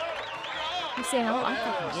hat. You're saying, "Oh, I'm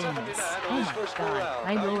fucking getting this. Oh my god,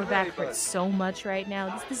 my lower back hurts so much right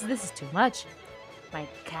now. This is too much. My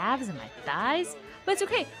calves and my thighs." But it's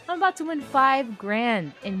okay. I'm about to win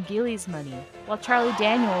 $5,000 in Gillies money while Charlie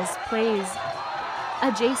Daniels plays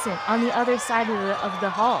adjacent on the other side of the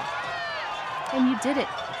hall. And you did it.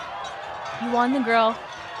 You won the girl.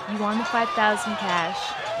 You won the 5,000 cash.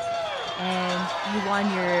 And you won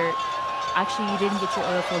your... Actually, you didn't get your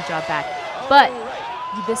oil field job back. But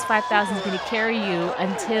this 5,000 is going to carry you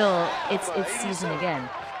until it's season again.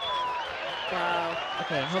 Wow.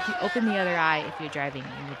 Okay, hope you open the other eye if you're driving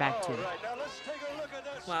and you're back too.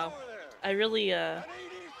 Wow. I really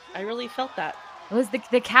felt that. It was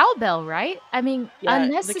the cowbell, right? I mean, Yeah,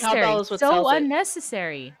 unnecessary. the cowbell is what so sells it.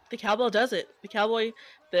 unnecessary. The cowbell does it.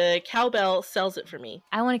 The cowbell sells it for me.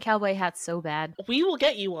 I want a cowboy hat so bad. We will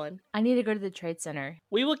get you one. I need to go to the trade center.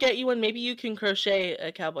 We will get you one. Maybe you can crochet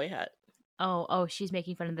a cowboy hat. Oh, she's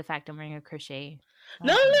making fun of the fact I'm wearing a crochet.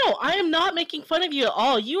 No, I am not making fun of you at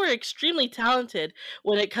all. You are extremely talented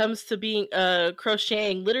when it comes to being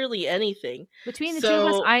crocheting literally anything. Between the two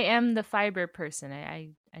of us, I am the fiber person.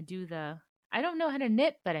 I do I don't know how to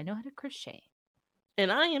knit, but I know how to crochet.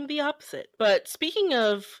 And I am the opposite. But speaking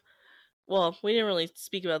of, well, we didn't really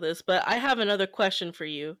speak about this, but I have another question for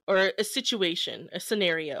you, or a situation, a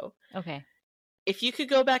scenario. Okay. If you could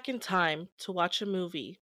go back in time to watch a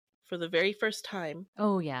movie for the very first time.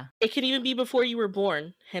 Oh, yeah. It could even be before you were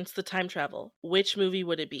born, hence the time travel. Which movie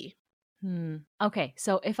would it be? Okay,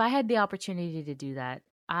 so if I had the opportunity to do that,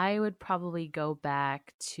 I would probably go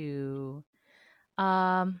back to...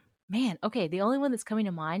 okay, the only one that's coming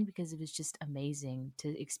to mind because it was just amazing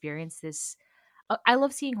to experience this. I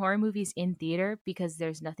love seeing horror movies in theater because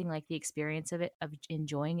there's nothing like the experience of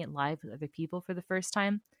enjoying it live with other people for the first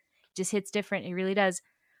time. It just hits different. It really does.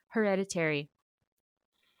 Hereditary.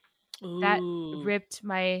 Ooh. That ripped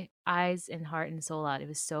my eyes and heart and soul out. It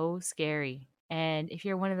was so scary. And if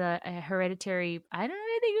you're one of the Hereditary, I don't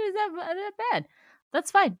think it was that bad. That's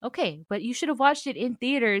fine. Okay. But you should have watched it in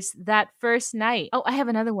theaters that first night. Oh, I have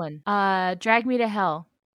another one. Drag Me to Hell.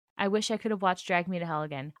 I wish I could have watched Drag Me to Hell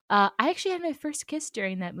again. I actually had my first kiss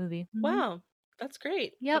during that movie. Mm-hmm. Wow. That's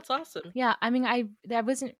great. Yep. That's awesome. Yeah. I mean, I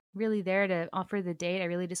wasn't really there to offer the date. I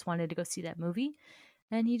really just wanted to go see that movie.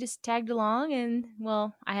 And he just tagged along, and,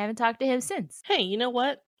 well, I haven't talked to him since. Hey, you know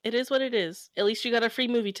what? It is what it is. At least you got a free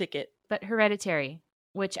movie ticket. But Hereditary,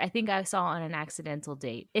 which I think I saw on an accidental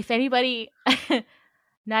date. If anybody,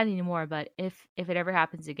 not anymore, but if it ever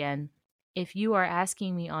happens again, if you are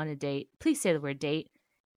asking me on a date, please say the word date.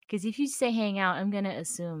 Because if you say hang out, I'm going to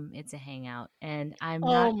assume it's a hangout. And I'm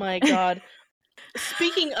not. Oh, my God.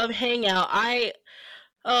 Speaking of hangout,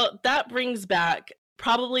 that brings back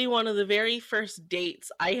probably one of the very first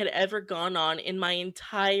dates I had ever gone on in my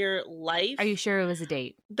entire life. Are you sure it was a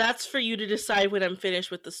date? That's for you to decide when I'm finished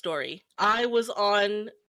with the story. I was on,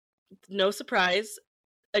 no surprise,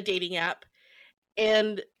 a dating app,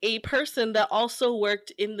 and a person that also worked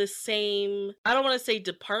in the same, I don't want to say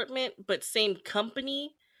department, but same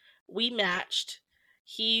company. We matched.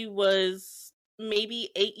 He was maybe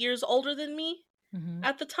 8 years older than me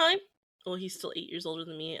at the time. Well, he's still 8 years older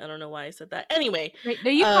than me. I don't know why I said that. Anyway. Wait,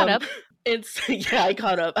 no, you caught up. Yeah, I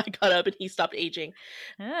caught up and he stopped aging.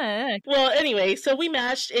 Well, anyway, so we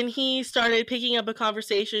matched and he started picking up a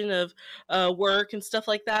conversation of work and stuff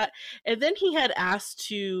like that. And then he had asked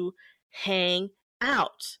to hang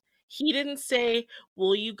out. He didn't say,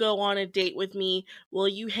 will you go on a date with me? Will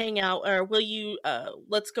you hang out? Or will you,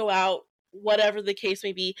 let's go out? Whatever the case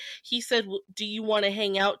may be. He said, do you want to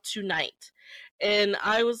hang out tonight? And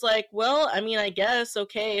I was like, well, I mean, I guess,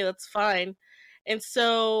 okay, that's fine. And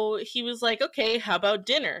so he was like, okay, how about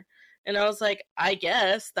dinner? And I was like, I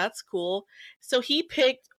guess, that's cool. So he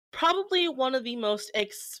picked probably one of the most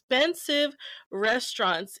expensive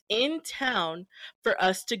restaurants in town for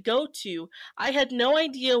us to go to. I had no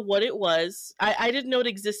idea what it was. I didn't know it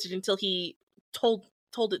existed until he told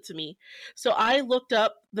it to me. So I looked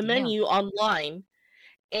up the menu online,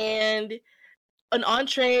 and an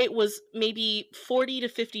entree was maybe $40 to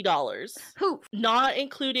 $50. Not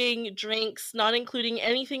including drinks, not including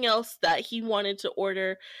anything else that he wanted to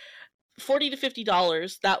order. $40 to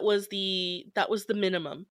 $50. That was the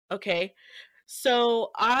minimum. Okay.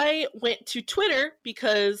 So I went to Twitter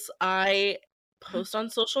because I post on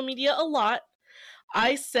social media a lot.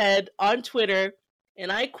 I said on Twitter,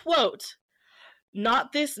 and I quote,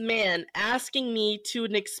 "Not this man asking me to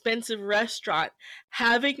an expensive restaurant,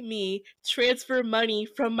 having me transfer money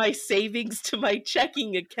from my savings to my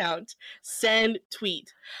checking account. Send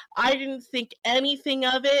tweet." I didn't think anything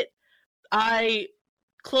of it. I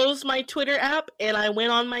closed my Twitter app and I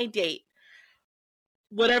went on my date.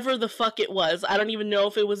 Whatever the fuck it was. I don't even know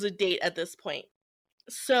if it was a date at this point.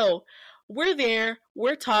 So, we're there,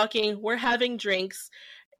 we're talking, we're having drinks.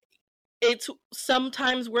 It's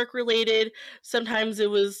sometimes work related, sometimes it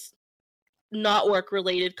was not work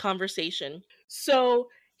related conversation. So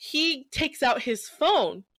he takes out his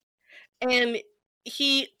phone and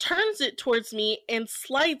he turns it towards me and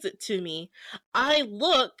slides it to me. I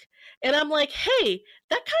look and I'm like, "Hey,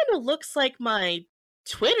 that kind of looks like my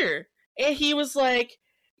Twitter." And he was like,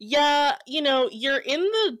 "Yeah, you're in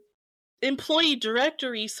the employee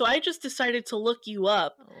directory, so I just decided to look you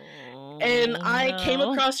up. And Oh I came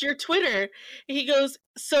no. across your Twitter." He goes,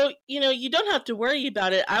 "So, you don't have to worry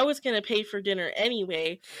about it. I was going to pay for dinner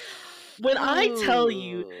anyway." When I tell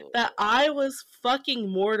you Ooh. that I was fucking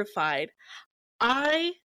mortified,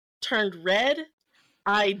 I turned red.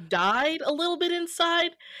 I died a little bit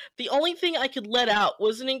inside. The only thing I could let out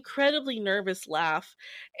was an incredibly nervous laugh.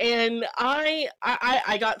 And I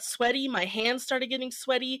got sweaty. My hands started getting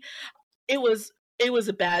sweaty. It was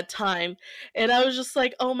a bad time, and I was just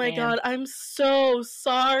like, "Oh my Man. god, I'm so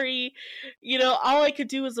sorry." All I could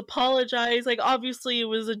do was apologize. Like, obviously it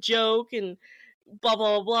was a joke and blah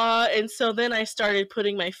blah blah. And so then I started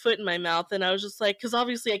putting my foot in my mouth, and I was just like, because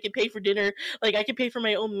obviously I could pay for dinner, like I could pay for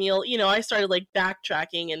my own meal. I started like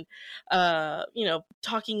backtracking and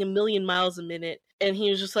talking a million miles a minute. And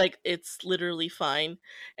he was just like, "It's literally fine."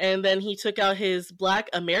 And then he took out his black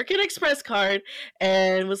American Express card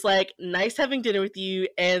and was like, "Nice having dinner with you."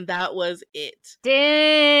 And that was it.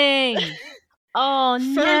 Dang. Oh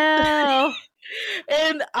For no.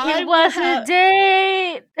 and It I will was a have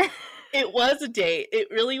date. it was a date. It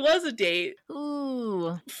really was a date.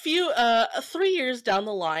 Ooh. 3 years down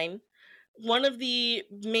the line, one of the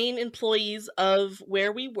main employees of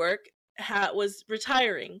where we work was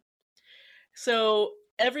retiring. So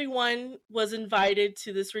everyone was invited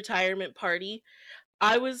to this retirement party.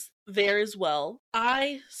 I was there as well.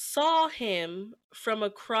 I saw him from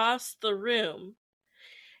across the room,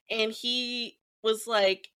 and he was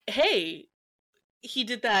like, "Hey," he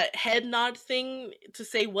did that head nod thing to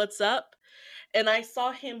say what's up. And I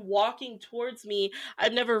saw him walking towards me.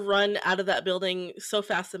 I've never run out of that building so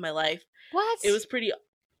fast in my life. It What? was pretty.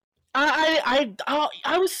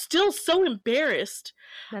 I was still so embarrassed.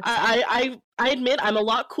 That's I admit I'm a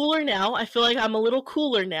lot cooler now. I feel like I'm a little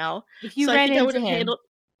cooler now. if you So I ran think I would into have him handled.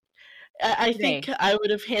 I think today. I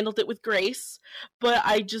would have handled it with grace, but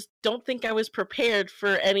I just don't think I was prepared for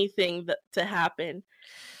anything to happen.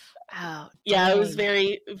 Oh, Yeah, it was dang.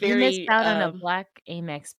 very, You missed very. out on a black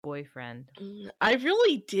Amex boyfriend. I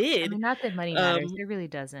really I did. mean, not that money matters. Um, It really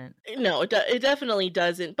doesn't. no, it definitely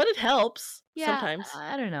doesn't, but it helps Yeah, sometimes.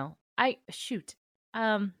 I don't know. I shoot.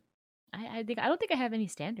 Um, I don't think I have any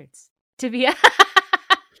standards. To be I'm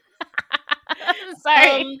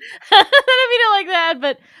sorry. Um, I don't mean it like that,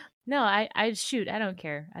 but no, I shoot. I don't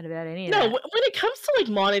care about any of no, that. when it comes to like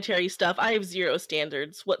monetary stuff, I have zero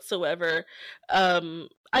standards whatsoever.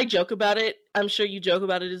 I joke about it. I'm sure you joke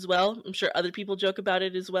about it as well. I'm sure other people joke about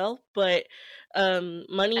it as well, but I,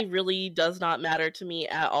 money really does not matter to me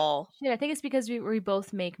at all. shit, I think it's because we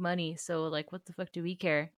both make money, so like, what the fuck do we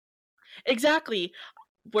care? Exactly.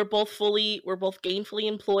 We're both gainfully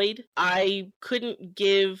employed. I couldn't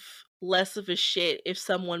give less of a shit if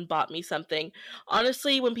someone bought me something.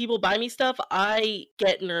 Honestly, when people buy me stuff, I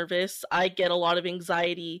get nervous. I get a lot of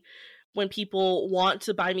anxiety when people want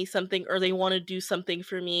to buy me something or they want to do something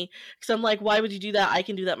for me, cuz I'm like, "Why would you do that? I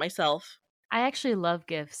can do that myself." I actually love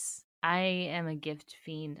gifts. I am a gift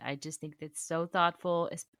fiend. I just think that's so thoughtful.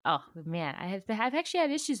 Oh man, I've actually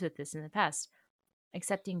had issues with this in the past,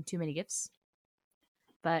 accepting too many gifts.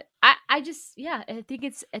 But I just yeah, I think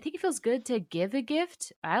it feels good to give a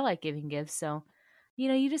gift. I like giving gifts, so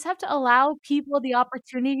you just have to allow people the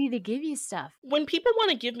opportunity to give you stuff. When people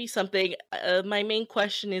want to give me something, my main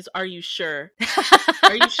question is, "Are you sure?"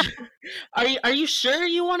 Are you sure? Are you sure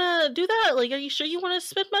you wanna do that? Like, are you sure you wanna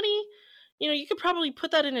spend money? You could probably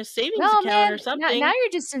put that in a savings No, account man. or Now something. you're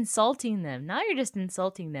just insulting them. Now you're just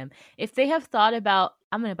insulting them. If they have thought about,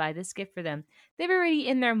 I'm going to buy this gift for them, they've already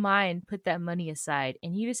in their mind put that money aside.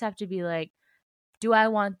 And you just have to be like, do I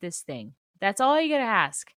want this thing? That's all you got to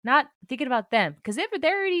ask. Not thinking about them. Because if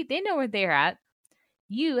they know where they're at,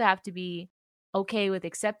 you have to be okay with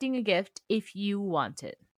accepting a gift if you want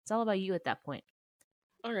it. It's all about you at that point.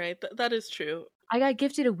 Alright, that is true. I got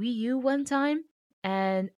gifted a Wii U one time,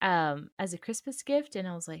 and as a Christmas gift, and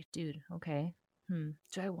I was like, dude, okay,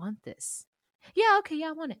 do I want this? Yeah, okay, yeah,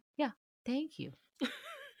 I want it. Yeah, thank you.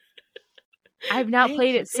 I've not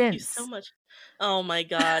played it Thank you so since. much. Oh my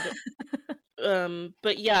god.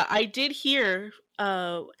 But yeah, I did hear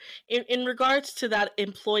in regards to that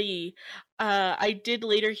employee, I did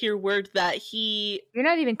later hear word that he You're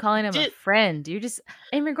not even calling him a did friend. You're just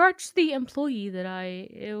in regards to the employee that I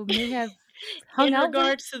may have hung in out with.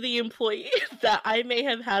 regards to the employee that I may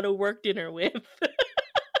have had a work dinner with.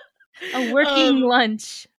 A working um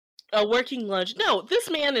lunch. A working lunch. No, this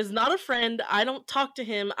man is not a friend. I don't talk to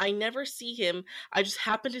him. I never see him. I just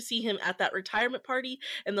happened to see him at that retirement party,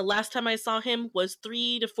 and the last time I saw him was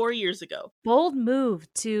 3 to 4 years ago. Bold move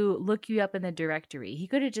to look you up in the directory. He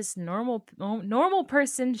could have just normal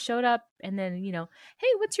person showed up and then, hey,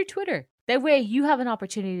 what's your Twitter? That way you have an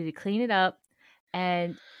opportunity to clean it up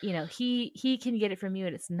and, he can get it from you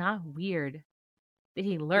and it's not weird that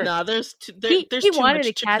he Nah, lurked. there's He too wanted to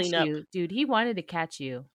much to catch clean up. you, dude. He wanted to catch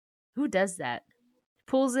you. Who does that?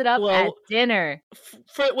 Pulls it up at Well, dinner.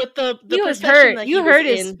 for with the He was profession hurt. that he You was hurt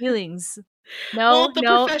his in. feelings. Well, No, the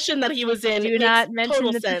no, profession that he was in do makes not mention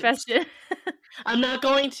total the sense. profession. I'm not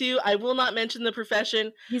going to. I will not mention the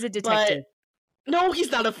profession, He's a but detective. no, he's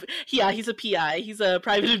not a. Yeah, he's a PI. He's a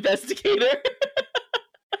private investigator.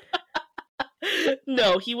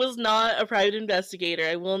 No, he was not a private investigator.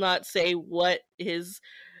 I will not say what his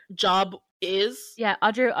job is. Yeah,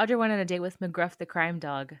 Audrey went on a date with McGruff the crime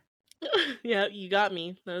dog. Yeah, you got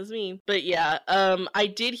me. That was me. But yeah, I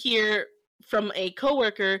did hear from a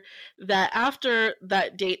coworker that after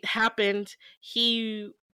that date happened, he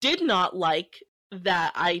did not like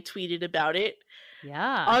that I tweeted about it.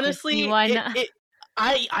 Yeah, because see Honestly, why not?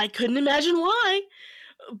 I couldn't imagine why,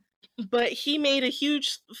 but he made a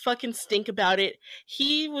huge fucking stink about it.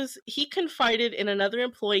 He confided in another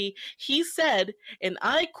employee. He said, and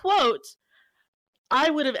I quote, I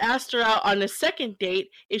would have asked her out on a second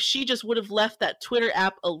date if she just would have left that Twitter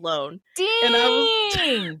app alone. And I was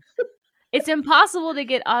Dang! It's impossible to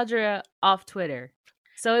get Audra off Twitter.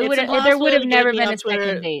 So it's there would impossible have to get never me been off a second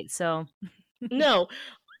Twitter. date. So No.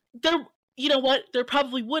 There you know what? There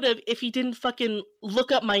probably would have if he didn't fucking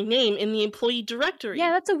look up my name in the employee yeah, directory.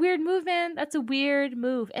 that's a weird move, man. That's a weird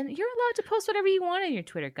move, and you're allowed to post whatever you want on your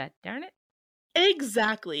Twitter. God darn it!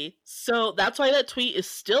 Exactly. So that's why that tweet is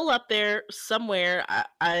still up there somewhere. You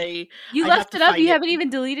I have left to it up. find You it. haven't even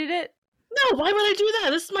deleted it. No, why would I do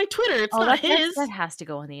that? This is my Twitter. It's Oh, not that his. has to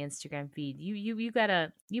go on the Instagram feed. You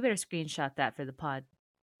better screenshot that for the pod.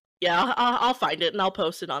 Yeah, I'll find it and I'll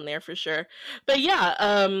post it on there for sure. But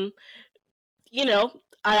yeah, you know,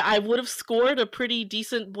 I would have scored a pretty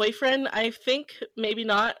decent boyfriend. I think maybe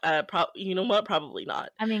not. You know what? Probably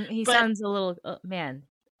not. I mean, he But sounds a little man.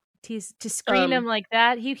 To screen him um, like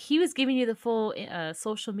that, he was giving you the full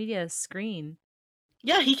social media screen.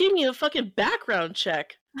 yeah, he gave me a fucking background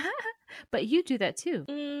check. But you do that too.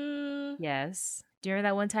 Mm, Yes. Do you remember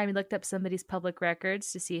that one time you looked up somebody's public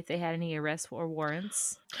records to see if they had any arrests or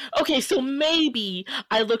warrants? okay, so maybe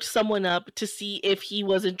I looked someone up to see if he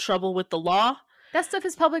was in trouble with the law. That stuff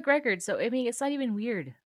is public record, so I mean, it's not even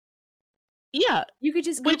weird. Yeah, You could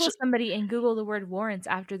just which Google somebody and Google the word warrants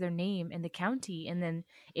after their name and the county, and then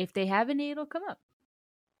if they have any, it'll come up.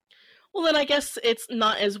 well then I guess it's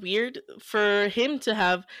not as weird for him to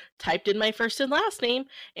have typed in my first and last name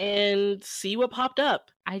and see what popped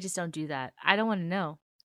up. I just don't do that. I don't want to know.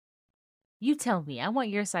 You tell me. I want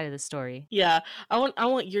your side of the story. Yeah, I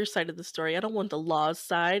want your side of the story. I don't want the law's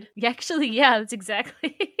side. Yeah, actually, yeah, that's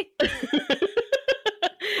exactly.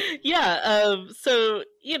 Yeah, so,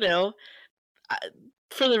 I,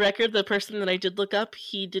 for the record, the person that I did look up,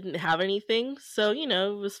 he didn't have anything, so,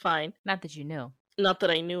 it was fine. Not that you know. Not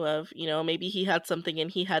that I knew of, maybe he had something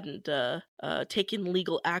and he hadn't taken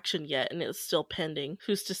legal action yet and it was still pending.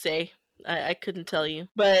 Who's to say? I couldn't tell you.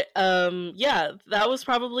 But yeah, that was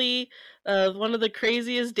probably one of the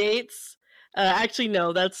craziest dates. Actually,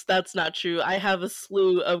 no, that's not true. I have a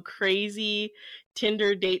slew of crazy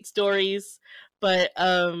Tinder date stories, but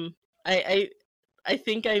I I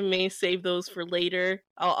think I may save those for later.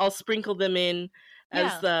 I'll sprinkle them in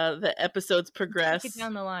as Yeah, the episodes take it progress.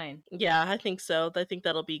 down the line. Yeah, I think so. I think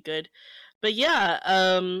that'll be good. But yeah,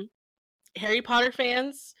 Harry Potter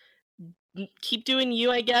fans, keep doing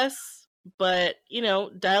you, I guess. But,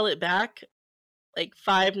 dial it back like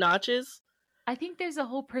 5 notches. I think there's a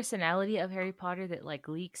whole personality of Harry Potter that like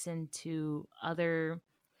leaks into other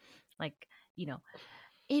like, you know,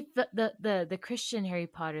 if the Christian Harry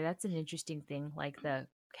Potter, that's an interesting thing. Like the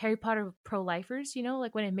Harry Potter pro-lifers,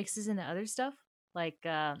 like when it mixes into other stuff. Like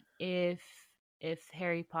if if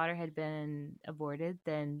Harry Potter had been aborted,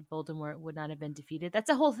 then Voldemort would not have been defeated. That's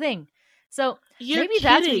a whole thing. So You're maybe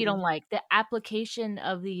that's what you don't kidding. like, the application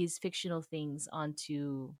of these fictional things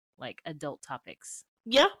onto like adult topics.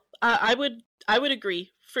 Yeah, I would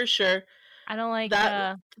agree for sure. I don't like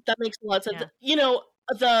That that makes a lot of sense. yeah. You know,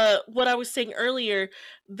 the what I was saying earlier,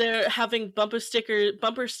 they're having bumper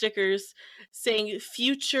stickers saying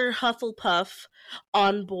future Hufflepuff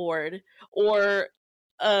on board, or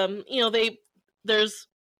you know, there's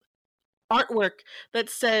artwork that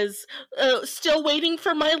says still waiting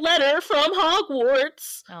for my letter from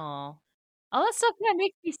Hogwarts. Oh. All that stuff kind of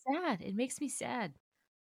makes me sad. It makes me sad.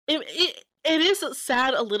 It is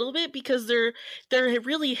sad a little bit because they're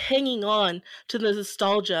really hanging on to the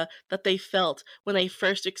nostalgia that they felt when they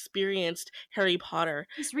first experienced Harry Potter,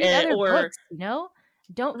 Just read other or books, you know?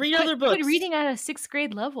 Don't read quit other quit books. reading at a 6th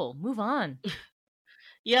grade level. Move on.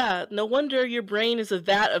 Yeah, no wonder your brain is a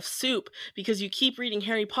vat of soup because you keep reading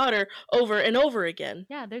Harry Potter over and over again.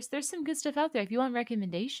 Yeah, there's some good stuff out there. If you want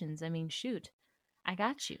recommendations, I mean, shoot. I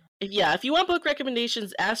got you. If you want book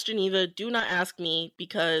recommendations, ask Geneva. Do not ask me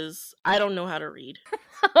because I don't know how to read.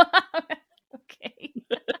 Okay.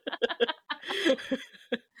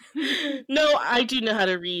 No, I do know how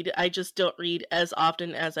to read. I just don't read as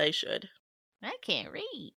often as I should. I can't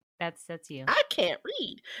read. That's you. I can't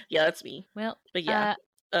read. Yeah, that's me. Well, But yeah.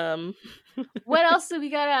 what else do we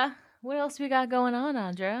got going on,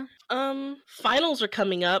 Andrea? Finals are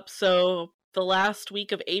coming up, so the last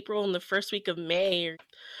week of April and the first week of May,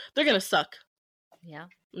 they're gonna suck. Yeah.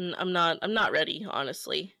 I'm not ready,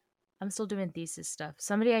 honestly. I'm still doing thesis stuff.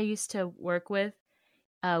 Somebody I used to work with,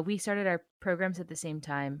 we started our programs at the same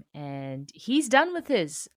time, and he's done with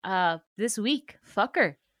his this week.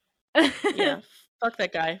 Fucker. Yeah, fuck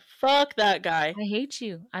that guy. Fuck that guy. I hate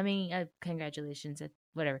you. I mean, congratulations,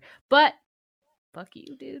 whatever. But fuck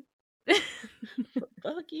you, dude.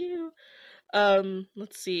 Fuck you.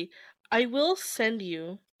 Let's see. I will send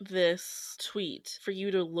you this tweet for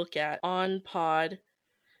you to look at on pod.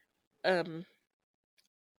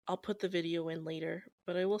 I'll put the video in later,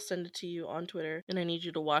 but I will send it to you on Twitter, and I need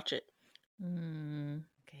you to watch it.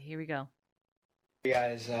 Okay, here we go. Hey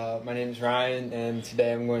guys, my name is Ryan, and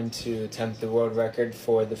today I'm going to attempt the world record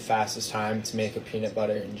for the fastest time to make a peanut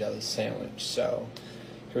butter and jelly sandwich. So,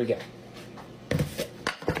 here we go.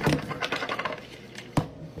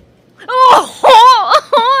 Oh,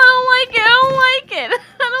 I don't like it.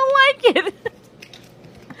 I don't like it.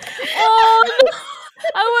 Oh, no.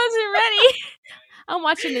 I wasn't ready. I'm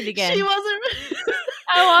watching it again. She wasn't.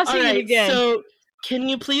 I'm watching it again. So, can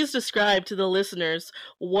you please describe to the listeners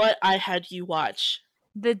what I had you watch?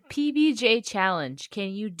 The PBJ challenge.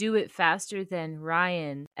 Can you do it faster than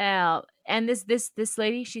Ryan? And this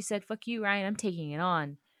lady, she said, "Fuck you, Ryan. I'm taking it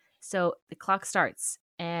on." So the clock starts,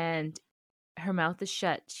 and her mouth is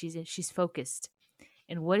shut. She's focused.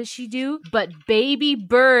 And what does she do? But baby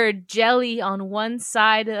bird jelly on one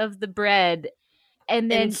side of the bread,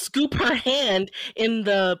 and then scoop her hand in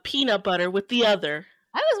the peanut butter with the other.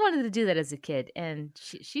 I always wanted to do that as a kid, and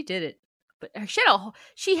she did it. But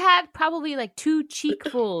she had probably like 2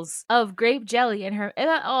 cheekfuls of grape jelly in her.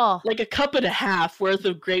 Like a cup and a half worth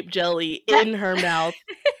of grape jelly in her mouth.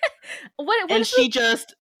 What and she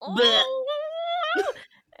just.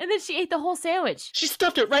 And then she ate the whole sandwich. She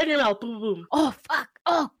stuffed it right in her mouth. Boom, boom. Oh fuck!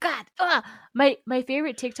 Oh god! My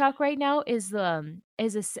favorite TikTok right now is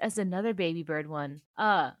as another baby bird one.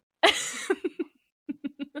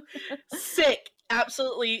 Sick.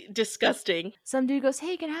 Absolutely disgusting. Some dude goes,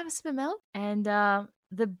 "Hey, can I have a sip of milk?" And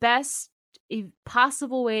the best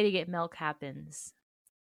possible way to get milk happens.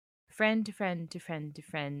 Friend to friend to friend to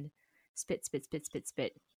friend. Spit, spit, spit, spit,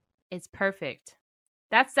 spit. It's perfect.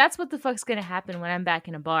 That's what the fuck's gonna happen when I'm back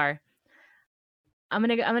in a bar. I'm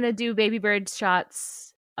gonna do baby bird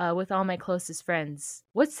shots with all my closest friends.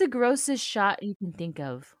 What's the grossest shot you can think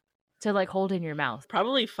of to like hold in your mouth?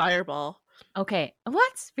 Probably Fireball. Okay.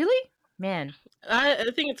 What? Really? Man.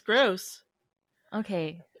 I think it's gross.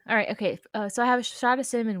 Okay. All right. Okay. So I have a shot of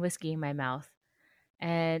cinnamon whiskey in my mouth,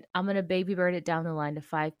 and I'm gonna baby bird it down the line to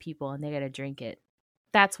 5 people, and they gotta drink it.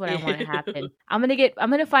 That's what I want to happen. I'm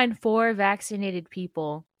gonna find 4 vaccinated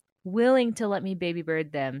people willing to let me baby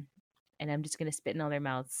bird them, and I'm just gonna spit in all their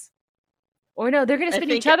mouths. Or no, they're gonna spit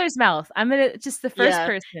in each other's mouth. I'm gonna just the first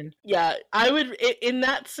person. Yeah, I would in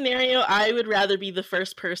that scenario. I would rather be the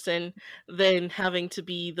first person than having to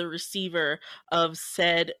be the receiver of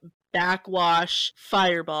said backwash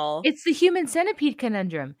Fireball. It's the human centipede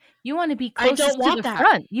conundrum. You want to be closest to the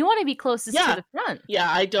front. You want to be closest to the front. Yeah,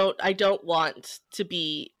 I don't want to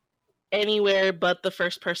be anywhere but the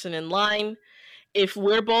first person in line. if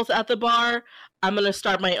we're both at the bar, I'm gonna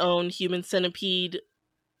start my own human centipede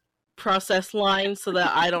process line so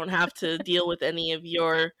that I don't have to deal with any of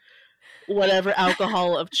your whatever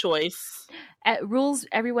alcohol of choice. Rules: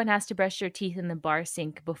 everyone has to brush their teeth in the bar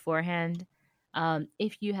sink beforehand.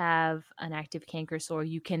 If you have an active canker sore,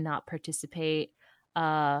 you cannot participate.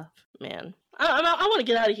 Man, I want to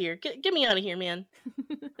get out of here. Get me out of here, man.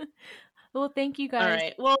 Well, thank you guys. All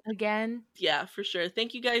right. Well, again. Yeah, for sure.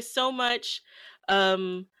 Thank you guys so much.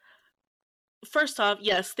 First off,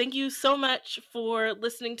 yes, thank you so much for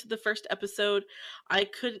listening to the first episode. I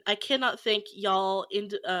cannot thank y'all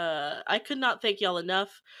I could not thank y'all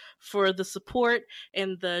enough for the support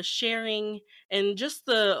and the sharing and just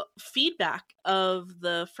the feedback of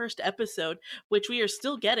the first episode, which we are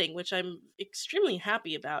still getting, which I'm extremely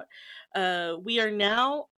happy about. We are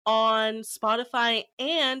now on Spotify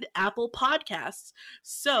and Apple Podcasts.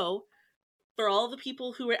 So, for all the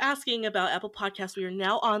people who were asking about Apple Podcasts, we are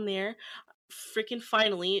now on there. Freaking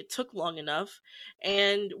finally, it took long enough.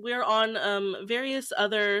 And we're on various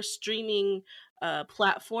other streaming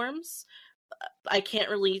platforms. I can't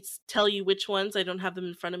really tell you which ones. I don't have them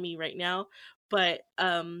in front of me right now. But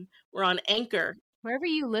we're on Anchor. Wherever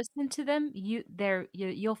you listen to them,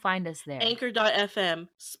 you'll find us there. Anchor.fm,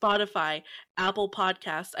 Spotify, Apple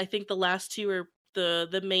Podcasts. I think the last two are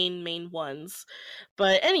the main ones.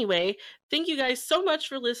 But anyway, thank you guys so much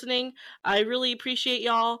for listening. I really appreciate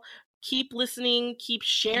y'all. Keep listening, keep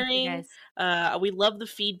sharing. We love the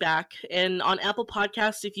feedback. And on Apple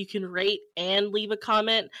Podcasts, if you can rate and leave a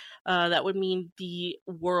comment, that would mean the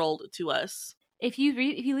world to us. If you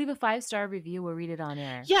leave a 5-star review, we'll read it on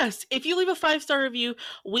air. Yes, if you leave a 5-star review,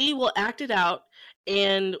 we will act it out,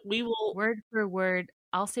 and we will word for word.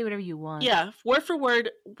 I'll say whatever you want. Yeah, word for word,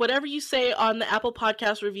 whatever you say on the Apple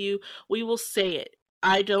Podcast review, we will say it.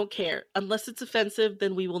 I don't care. Unless it's offensive,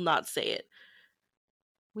 then we will not say it.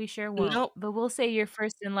 We sure won't. Nope. But we'll say your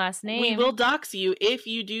first and last name. We will dox you if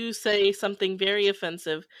you do say something very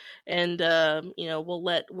offensive, and we'll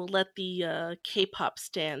let the K-pop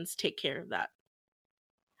stans take care of that.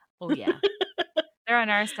 Oh yeah, they're on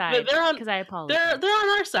our side. Because I apologize. They're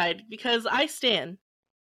on our side because I stan.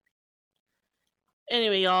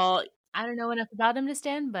 Anyway, y'all. I don't know enough about them to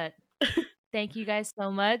stand, but thank you guys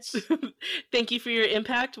so much. Thank you for your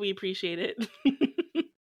impact. We appreciate it.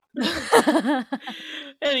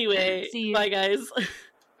 Anyway, bye guys.